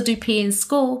 The kids will do PE in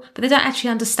school, but they don't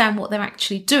actually understand what they're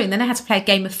actually doing. They know how to play a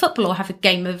game of football or have a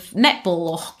game of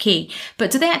netball or hockey, but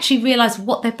do they actually realize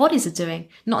what their bodies are doing?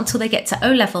 Not until they get to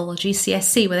O-level or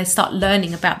GCSE where they start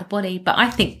learning about the body. But I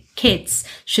think kids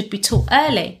should be taught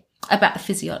early about the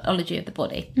physiology of the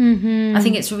body. I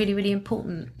think it's really, really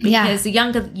important because the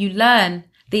younger you learn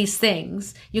these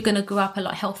things, you're going to grow up a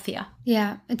lot healthier.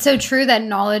 Yeah. It's so true that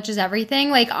knowledge is everything.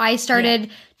 Like I started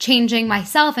changing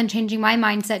myself and changing my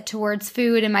mindset towards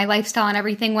food and my lifestyle and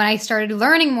everything when I started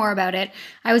learning more about it.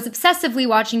 I was obsessively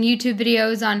watching YouTube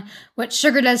videos on what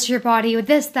sugar does to your body with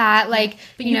this, that, like,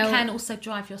 but you can also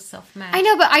drive yourself mad. I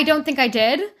know, but I don't think I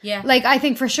did. Yeah. Like, I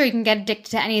think for sure you can get addicted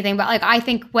to anything, but like, I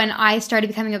think when I started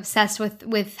becoming obsessed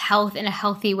with health in a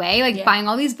healthy way, like buying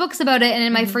all these books about it and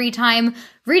in my free time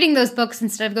reading those books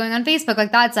instead of going on Facebook,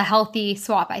 like that's a healthy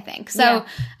swap, I think. So,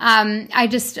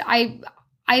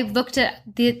 I looked at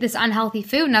this unhealthy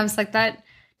food and I was like, that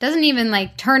doesn't even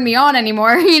like turn me on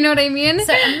anymore. You know what I mean?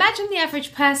 So imagine the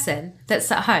average person that's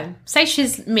at home. Say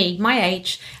she's me, my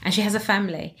age, and she has a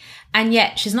family. And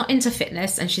yet she's not into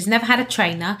fitness and she's never had a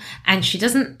trainer and she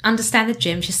doesn't understand the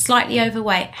gym. She's slightly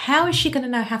overweight. How is she going to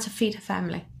know how to feed her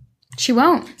family? She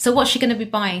won't. So what's she going to be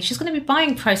buying? She's going to be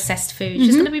buying processed food.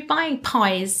 She's going to be buying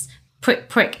pies,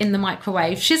 prick in the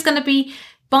microwave. She's going to be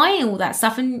buying all that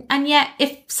stuff. And yet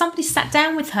if somebody sat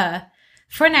down with her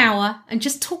for an hour and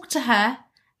just talked to her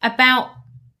about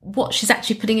what she's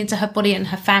actually putting into her body and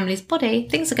her family's body,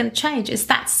 things are going to change. It's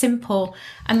that simple.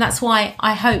 And that's why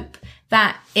I hope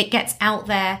that it gets out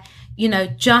there, you know,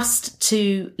 just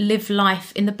to live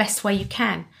life in the best way you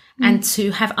can and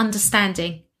to have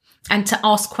understanding and to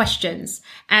ask questions.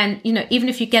 And, you know, even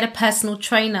if you get a personal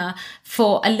trainer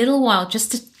for a little while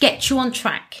just to get you on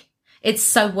track, it's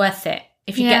so worth it.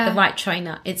 If you get the right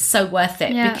trainer, it's so worth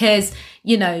it because,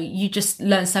 you know, you just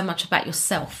learn so much about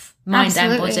yourself, mind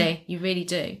and body. You really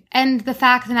do. And the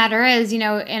fact of the matter is, you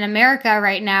know, in America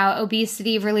right now,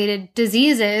 obesity-related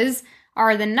diseases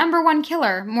are the number one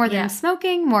killer, more than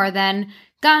smoking, more than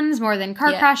guns, more than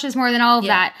car crashes, more than all of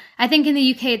that. I think in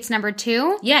the UK it's number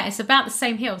 2. Yeah, it's about the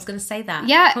same here. I was going to say that.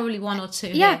 Yeah. Probably 1 or 2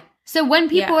 Yeah. here. So when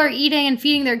people are eating and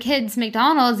feeding their kids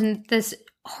McDonald's and this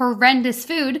horrendous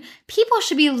food, people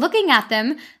should be looking at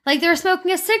them like they're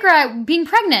smoking a cigarette being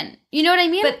pregnant. You know what I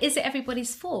mean? But is it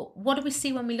everybody's fault? What do we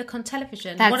see when we look on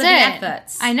television? That's what are it. the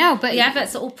adverts? I know, but the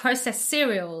adverts are all processed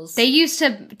cereals. They used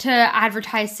to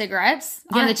advertise cigarettes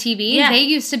on the TV. Yeah. They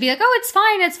used to be like, oh, it's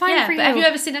fine for you. But have you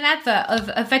ever seen an advert of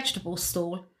a vegetable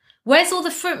stall? Where's all the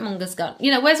fruit mongers gone?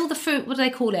 You know, where's all the fruit? What do they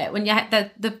call it? When you had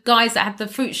the guys that had the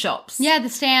fruit shops. Yeah, the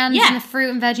stands and the fruit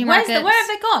and veggie markets. Where have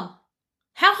they gone?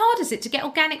 How hard is it to get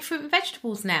organic fruit and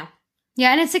vegetables now?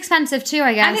 Yeah, and it's expensive too,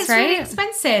 I guess, and it's right? really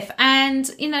expensive. And,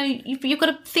 you know, you've got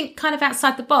to think kind of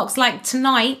outside the box. Like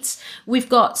tonight, we've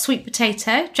got sweet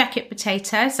potato, jacket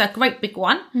potato, so a great big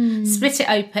one. Split it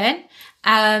open.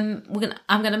 I'm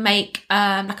gonna make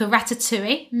like a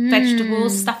ratatouille,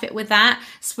 vegetables, stuff it with that,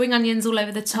 spring onions all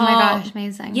over the top. Oh my gosh,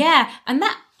 amazing. Yeah, and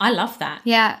I love that.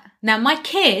 Yeah. Now, my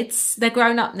kids, they're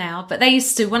grown up now, but they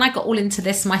used to, when I got all into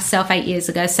this myself 8 years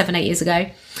ago, 7, 8 years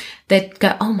ago, they'd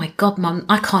go, oh my God, Mum,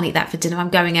 I can't eat that for dinner. I'm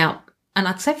going out. And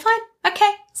I'd say, fine,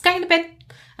 okay, it's going in the bin.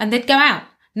 And they'd go out.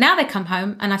 Now they come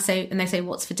home and they say,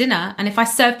 what's for dinner? And if I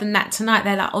serve them that tonight,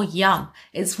 they're like, oh, yum.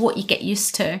 It's what you get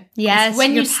used to. Yes.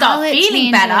 When you start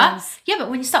feeling changes. better. Yeah,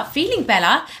 but when you start feeling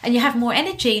better and you have more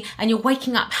energy and you're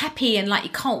waking up happy and like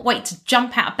you can't wait to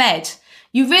jump out of bed,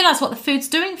 you realize what the food's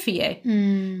doing for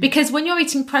you. Because when you're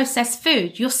eating processed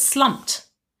food, you're slumped.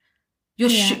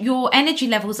 Your energy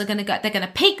levels are going to go, they're going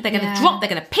to peak, they're going to drop, they're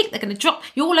going to peak, they're going to drop.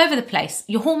 You're all over the place.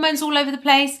 Your hormones all over the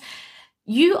place.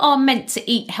 You are meant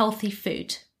to eat healthy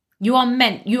food. You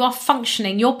are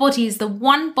functioning. Your body is the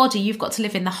one body you've got to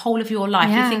live in the whole of your life.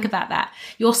 You think about that.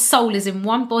 Your soul is in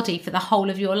one body for the whole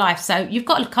of your life. So you've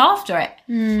got to look after it,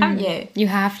 haven't you? You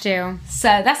have to. So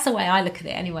that's the way I look at it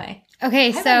anyway.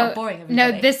 Okay, so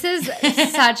no, this is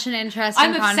such an interesting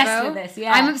I'm convo. obsessed with this,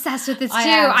 yeah. I'm obsessed with this too.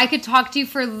 I could talk to you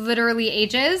for literally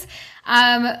ages.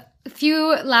 A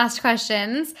few last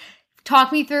questions.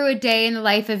 Talk me through a day in the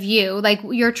life of you, like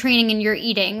your training and your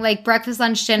eating, like breakfast,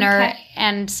 lunch, dinner,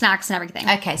 and snacks and everything.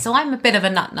 Okay, so I'm a bit of a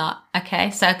nut. Okay,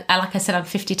 so like I said, I'm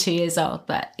 52 years old,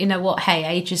 but you know what? Hey,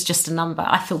 age is just a number.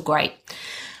 I feel great.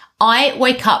 I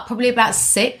wake up probably about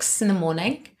 6 in the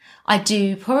morning. I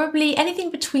do probably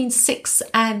anything between 6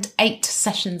 and 8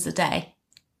 sessions a day.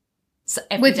 So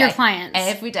with your clients?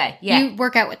 Every day, yeah. You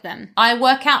work out with them? I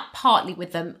work out partly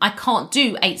with them. I can't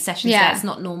do 8 sessions. Yeah. That's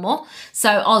not normal. So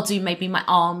I'll do maybe my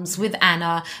arms with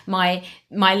Anna, my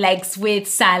legs with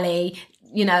Sally,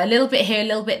 you know, a little bit here, a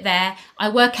little bit there. I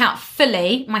work out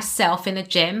fully myself in a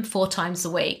gym 4 times a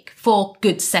week, 4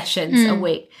 good sessions a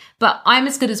week. But I'm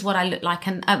as good as what I look like.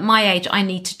 And at my age, I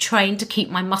need to train to keep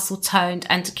my muscle toned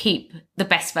and to keep the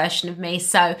best version of me.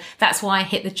 So that's why I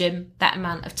hit the gym that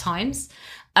amount of times.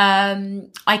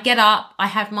 I get up, I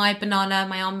have my banana,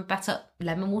 my almond butter,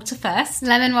 lemon water first.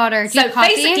 Lemon water. So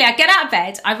basically I get out of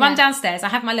bed, I run downstairs, I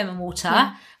have my lemon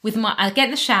water, I get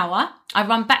in the shower, I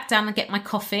run back down and get my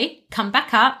coffee, come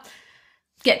back up,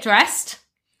 get dressed,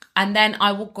 and then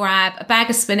I will grab a bag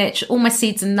of spinach, all my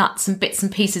seeds and nuts and bits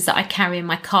and pieces that I carry in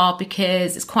my car,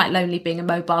 because it's quite lonely being a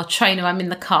mobile trainer. I'm in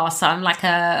the car, so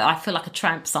I feel like a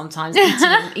tramp sometimes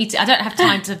eating. I don't have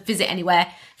time to visit anywhere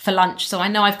for lunch, so I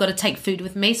know I've got to take food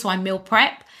with me, so I meal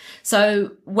prep.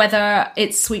 So whether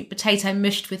it's sweet potato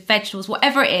mushed with vegetables,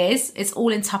 whatever it is, it's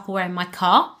all in Tupperware in my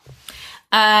car.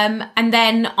 And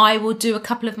then I will do a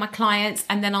couple of my clients,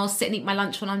 and then I'll sit and eat my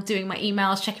lunch when I'm doing my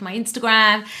emails, checking my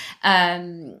Instagram,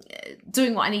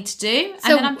 doing what I need to do.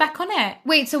 And then I'm back on it.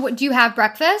 Wait, so what do you have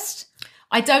breakfast?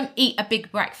 I don't eat a big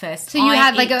breakfast. So you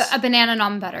have like a banana and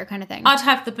almond butter kind of thing? I'd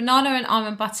have the banana and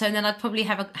almond butter, and then I'd probably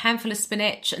have a handful of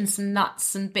spinach and some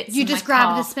nuts and bits. You just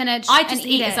grab the spinach I just and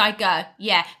eat as I go.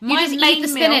 Yeah. You just eat the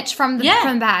spinach from the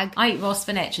bag? I eat raw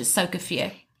spinach. It's so good for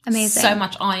you. Amazing. So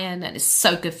much iron, and it's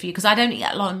so good for you, because I don't eat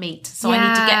a lot of meat. So I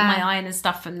need to get my iron and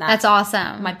stuff from that. That's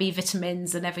awesome. My B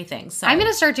vitamins and everything. So I'm going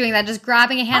to start doing that, just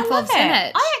grabbing a handful of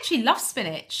spinach. I actually love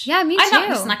spinach. Yeah, me too.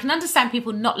 Listen, I can understand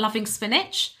people not loving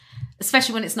spinach,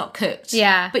 especially when it's not cooked.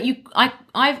 Yeah. But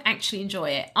I actually enjoy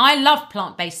it. I love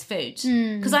plant-based food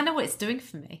because I know what it's doing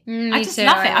for me. I just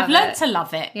love it. I've learned to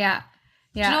love it. Yeah.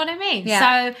 Do you know what I mean?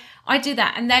 Yeah. So I do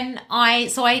that. And then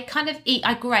I kind of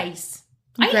I graze.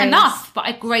 I eat enough, but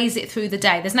I graze it through the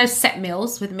day. There's no set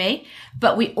meals with me,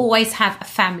 but we always have a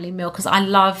family meal, because I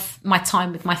love my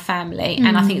time with my family.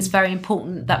 And I think it's very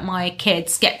important that my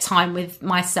kids get time with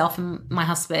myself and my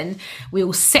husband. We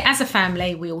all sit as a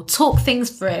family. We all talk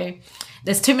things through.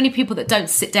 There's too many people that don't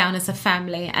sit down as a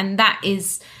family. And that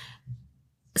is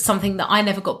something that I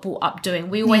never got brought up doing.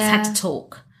 We always had to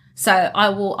talk. So I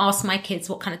will ask my kids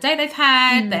what kind of day they've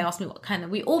had. They ask me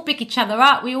we all pick each other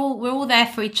up. We're all there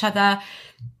for each other,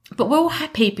 but we're all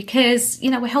happy because,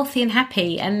 we're healthy and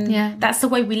happy, and that's the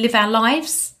way we live our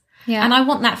lives. Yeah. And I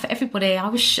want that for everybody. I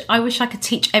wish I could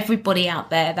teach everybody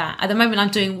out there that. At the moment I'm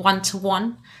doing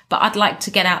 1-to-1, but I'd like to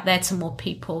get out there to more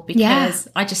people, because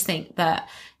I just think that,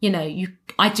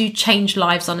 I do change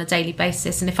lives on a daily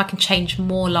basis. And if I can change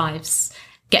more lives,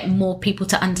 get more people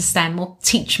to understand more,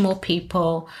 teach more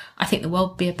people, I think the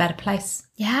world would be a better place.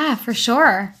 Yeah, for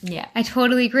sure. Yeah. I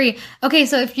totally agree. Okay,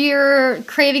 so if you're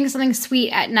craving something sweet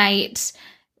at night,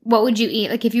 what would you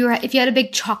eat? Like if you had a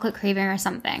big chocolate craving or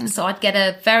something. So I'd get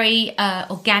a very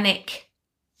organic,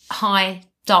 high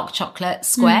dark chocolate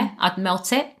square. I'd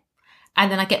melt it. And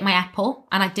then I get my apple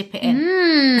and I dip it in.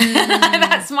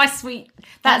 That's my sweet.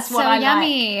 That's what so I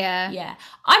yummy. like. Yeah.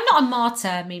 I'm not a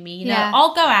martyr, Mimi.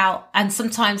 I'll go out and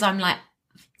sometimes I'm like,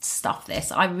 stuff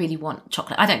this. I really want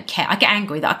chocolate. I don't care. I get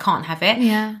angry that I can't have it.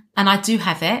 Yeah. And I do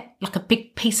have it, like a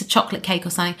big piece of chocolate cake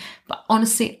or something. But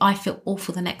honestly, I feel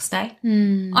awful the next day.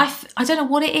 I don't know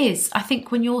what it is. I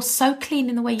think when you're so clean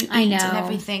in the way you eat and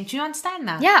everything. Do you understand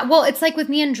that? Yeah. Well, it's like with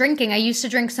me and drinking. I used to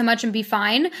drink so much and be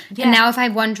fine. Yeah. And now if I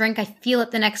have one drink, I feel it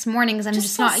the next morning because I'm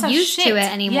just not used to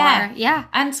it anymore. Yeah.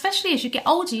 And especially as you get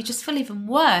older, you just feel even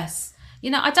worse.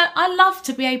 I love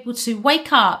to be able to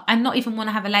wake up and not even want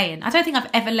to have a lay-in. I don't think I've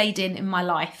ever laid in my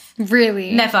life.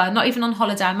 Really? Never. Not even on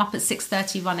holiday. I'm up at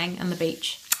 6:30 running on the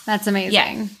beach. That's amazing.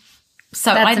 Yeah.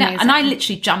 So I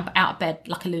literally jump out of bed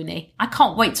like a loony. I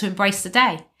can't wait to embrace the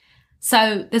day.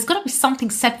 So there's got to be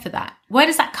something said for that. Where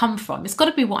does that come from? It's got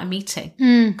to be what I'm eating.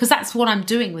 Because that's what I'm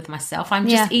doing with myself. I'm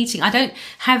just eating. I don't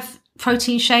have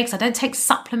protein shakes. I don't take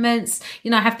supplements.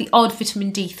 I have the odd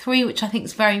vitamin D3, which I think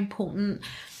is very important.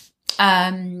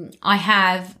 I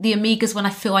have the omegas when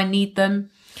I feel I need them,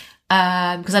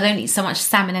 because I don't eat so much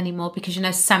salmon anymore, because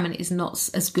salmon is not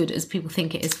as good as people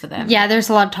think it is for them. Yeah, there's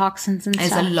a lot of toxins and stuff.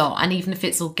 There's a lot, and even if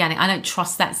it's organic, I don't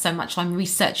trust that so much. So I'm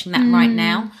researching that right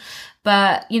now.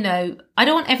 But, I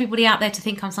don't want everybody out there to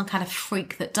think I'm some kind of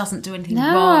freak that doesn't do anything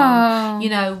wrong.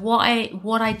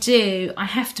 What I do, I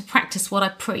have to practice what I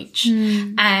preach.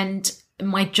 And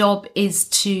my job is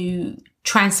to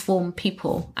transform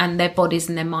people and their bodies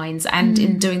and their minds, and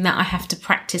in doing that I have to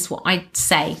practice what I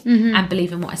say and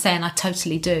believe in what I say, and I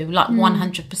totally do, like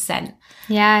 100%.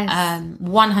 Yes.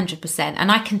 100%.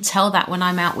 And I can tell that when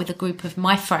I'm out with a group of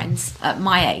my friends at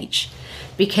my age,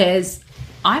 because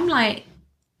I'm like,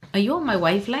 are you on my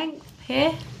wavelength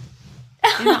here?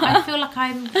 I feel like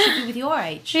I'm should be with your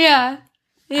age. Yeah.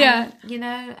 Yeah. And, you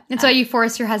know. And so you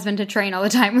force your husband to train all the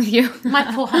time with you.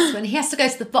 My poor husband, he has to go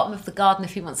to the bottom of the garden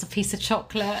if he wants a piece of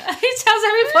chocolate. He tells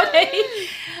everybody.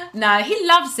 No, he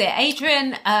loves it.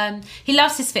 Adrian, he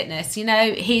loves his fitness. You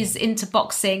know, he's into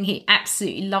boxing. He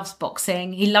absolutely loves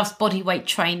boxing. He loves body weight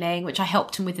training, which I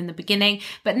helped him with in the beginning.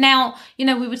 But now, you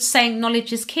know, we were saying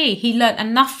knowledge is key. He learned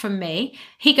enough from me.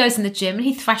 He goes in the gym and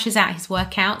he thrashes out his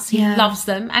workouts. He loves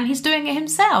them and he's doing it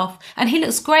himself. And he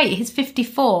looks great. He's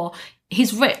 54.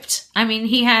 He's ripped. I mean,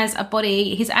 he has a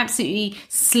body. He's absolutely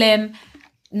slim,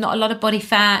 not a lot of body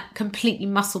fat, completely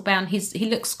muscle bound. He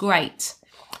looks great.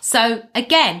 So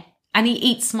again, and he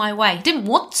eats my way. He didn't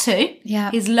want to. Yeah.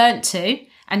 He's learnt to,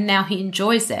 and now he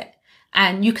enjoys it.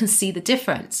 And you can see the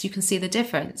difference.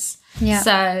 Yeah.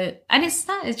 So, and it's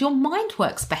that, your mind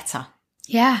works better.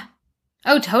 Yeah.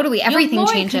 Oh, totally. Everything You're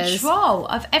more changes. in control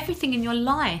of everything in your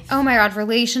life. Oh my God.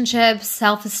 Relationships,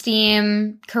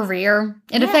 self-esteem, career.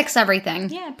 It affects everything.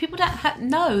 Yeah. People don't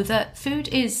know that food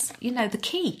is, you know, the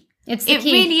key. It's the key.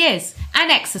 It really is.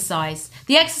 And exercise.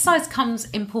 The exercise comes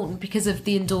important because of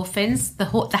the endorphins,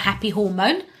 the happy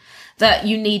hormone that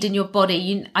you need in your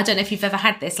body. I don't know if you've ever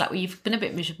had this, like where you've been a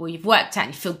bit miserable, you've worked out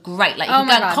and you feel great, like you can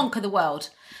go and conquer the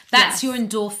world. That's your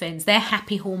endorphins. They're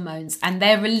happy hormones and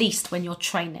they're released when you're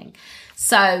training.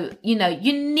 So, you know,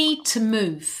 you need to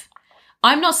move.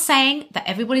 I'm not saying that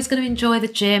everybody's going to enjoy the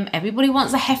gym. Everybody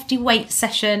wants a hefty weight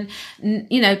session.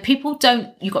 You know,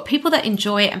 you've got people that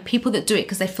enjoy it and people that do it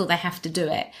because they feel they have to do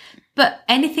it. But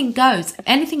anything goes.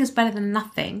 Anything is better than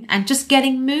nothing. And just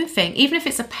getting moving, even if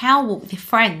it's a power walk with your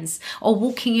friends or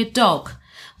walking your dog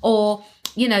or,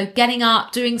 you know, getting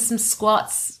up, doing some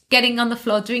squats, getting on the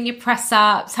floor, doing your press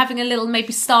ups, having a little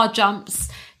maybe star jumps,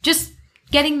 just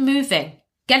getting moving.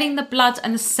 Getting the blood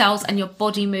and the cells and your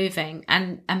body moving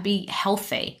and be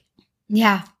healthy.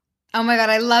 Yeah. Oh my God,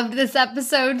 I loved this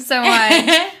episode so much.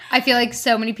 I feel like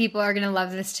so many people are going to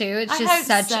love this too. It's just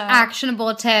such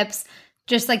actionable tips,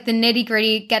 just like the nitty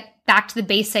gritty, get back to the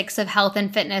basics of health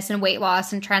and fitness and weight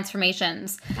loss and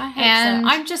transformations. I hope so.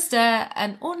 I'm just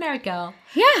an ordinary girl.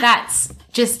 Yeah. That's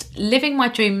just living my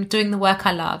dream, doing the work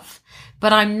I love.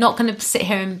 But I'm not going to sit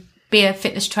here and be a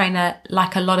fitness trainer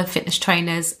like a lot of fitness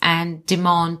trainers and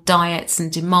demand diets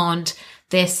and demand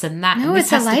this and that. No, and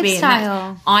this it's a has to be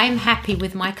lifestyle. I'm happy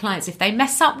with my clients. If they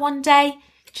mess up one day,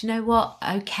 do you know what?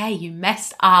 Okay, you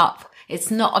messed up. It's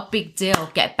not a big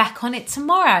deal. Get back on it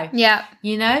tomorrow. Yeah.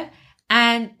 You know?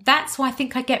 And that's why I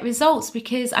think I get results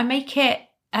because I make it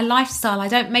a lifestyle. I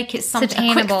don't make it something,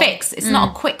 a quick fix. It's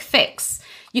not a quick fix.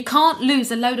 You can't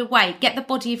lose a load of weight, get the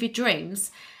body of your dreams,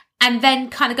 and then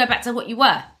kind of go back to what you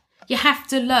were. You have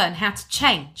to learn how to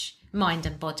change mind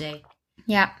and body.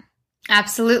 Yeah,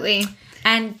 absolutely.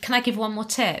 And can I give one more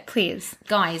tip? Please.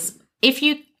 Guys,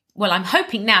 I'm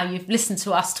hoping now you've listened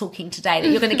to us talking today that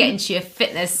you're going to get into your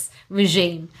fitness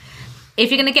regime. If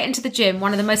you're going to get into the gym,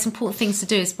 one of the most important things to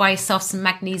do is buy yourself some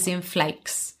magnesium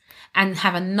flakes and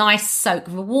have a nice soak.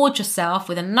 Reward yourself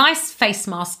with a nice face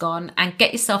mask on and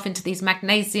get yourself into these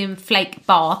magnesium flake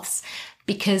baths.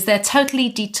 Because they're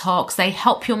totally detox, they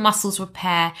help your muscles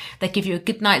repair, they give you a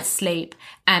good night's sleep,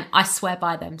 and I swear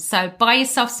by them. So buy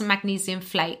yourself some magnesium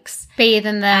flakes. Bathe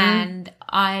in them. And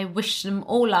I wish them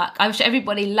all luck. I wish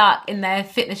everybody luck in their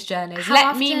fitness journeys.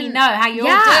 Let Mimi know how you're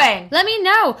all doing. Let me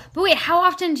know. But wait, how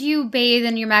often do you bathe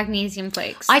in your magnesium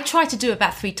flakes? I try to do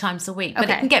about 3 times a week, but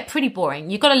it can get pretty boring.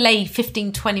 You've got to lay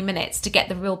 15, 20 minutes to get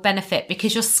the real benefit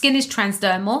because your skin is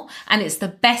transdermal and it's the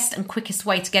best and quickest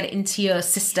way to get it into your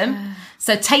system. Yeah.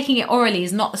 So taking it orally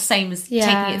is not the same as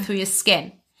taking it through your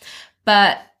skin.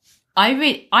 But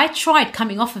I tried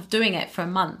coming off of doing it for a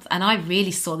month and I really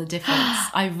saw the difference.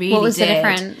 I really did. What was the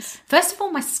difference? First of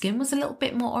all, my skin was a little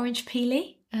bit more orange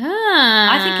peely.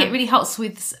 Ah. I think it really helps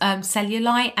with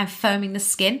cellulite and firming the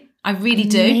skin. I really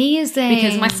do. Amazing.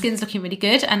 Because my skin's looking really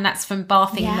good and that's from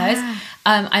bathing in those.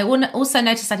 I also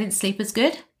noticed I didn't sleep as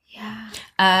good. Yeah.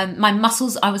 My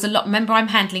muscles, remember I'm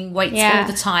handling weights all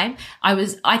the time. I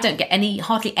don't get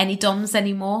hardly any DOMS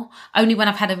anymore. Only when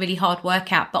I've had a really hard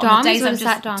workout. But DOMS? on the days What I'm is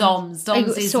just that, DOMS. Like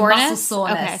is soreness? muscle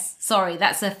soreness. Okay. Sorry,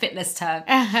 that's a fitness term.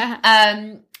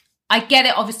 I get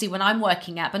it obviously when I'm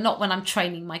working out, but not when I'm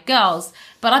training my girls.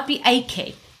 But I'd be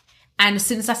achy. And as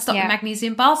soon as I stopped the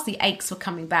magnesium baths, the aches were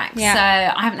coming back. Yeah.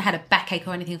 So I haven't had a backache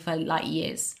or anything for like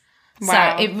years.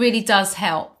 Wow. So it really does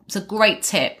help. It's a great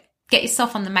tip. Get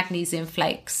yourself on the magnesium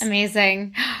flakes.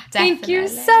 Amazing. Thank you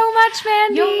so much,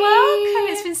 Mandy. You're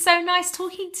welcome. It's been so nice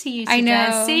talking to you today. I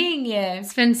know. Seeing you.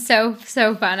 It's been so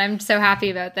fun. I'm so happy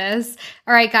about this.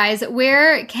 All right, guys.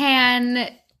 Where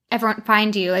can everyone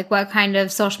find you? Like what kind of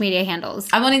social media handles?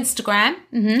 I'm on Instagram.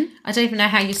 Mm-hmm. I don't even know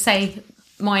how you say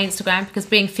my Instagram because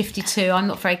being 52, I'm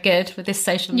not very good with this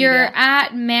social media. You're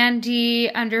at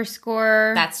Mandy_.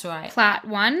 That's right.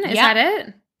 Plat1. Is that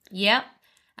it? Yep.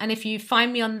 And if you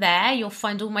find me on there, you'll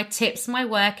find all my tips, my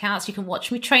workouts. You can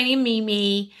watch me training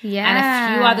Mimi and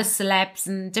a few other celebs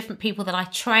and different people that I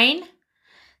train.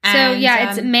 So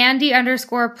it's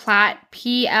Mandy_Platt,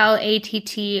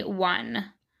 PLATT1.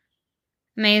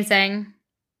 Amazing.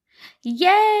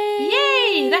 Yay!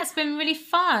 Yay! That's been really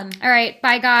fun. All right.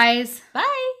 Bye, guys.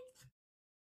 Bye.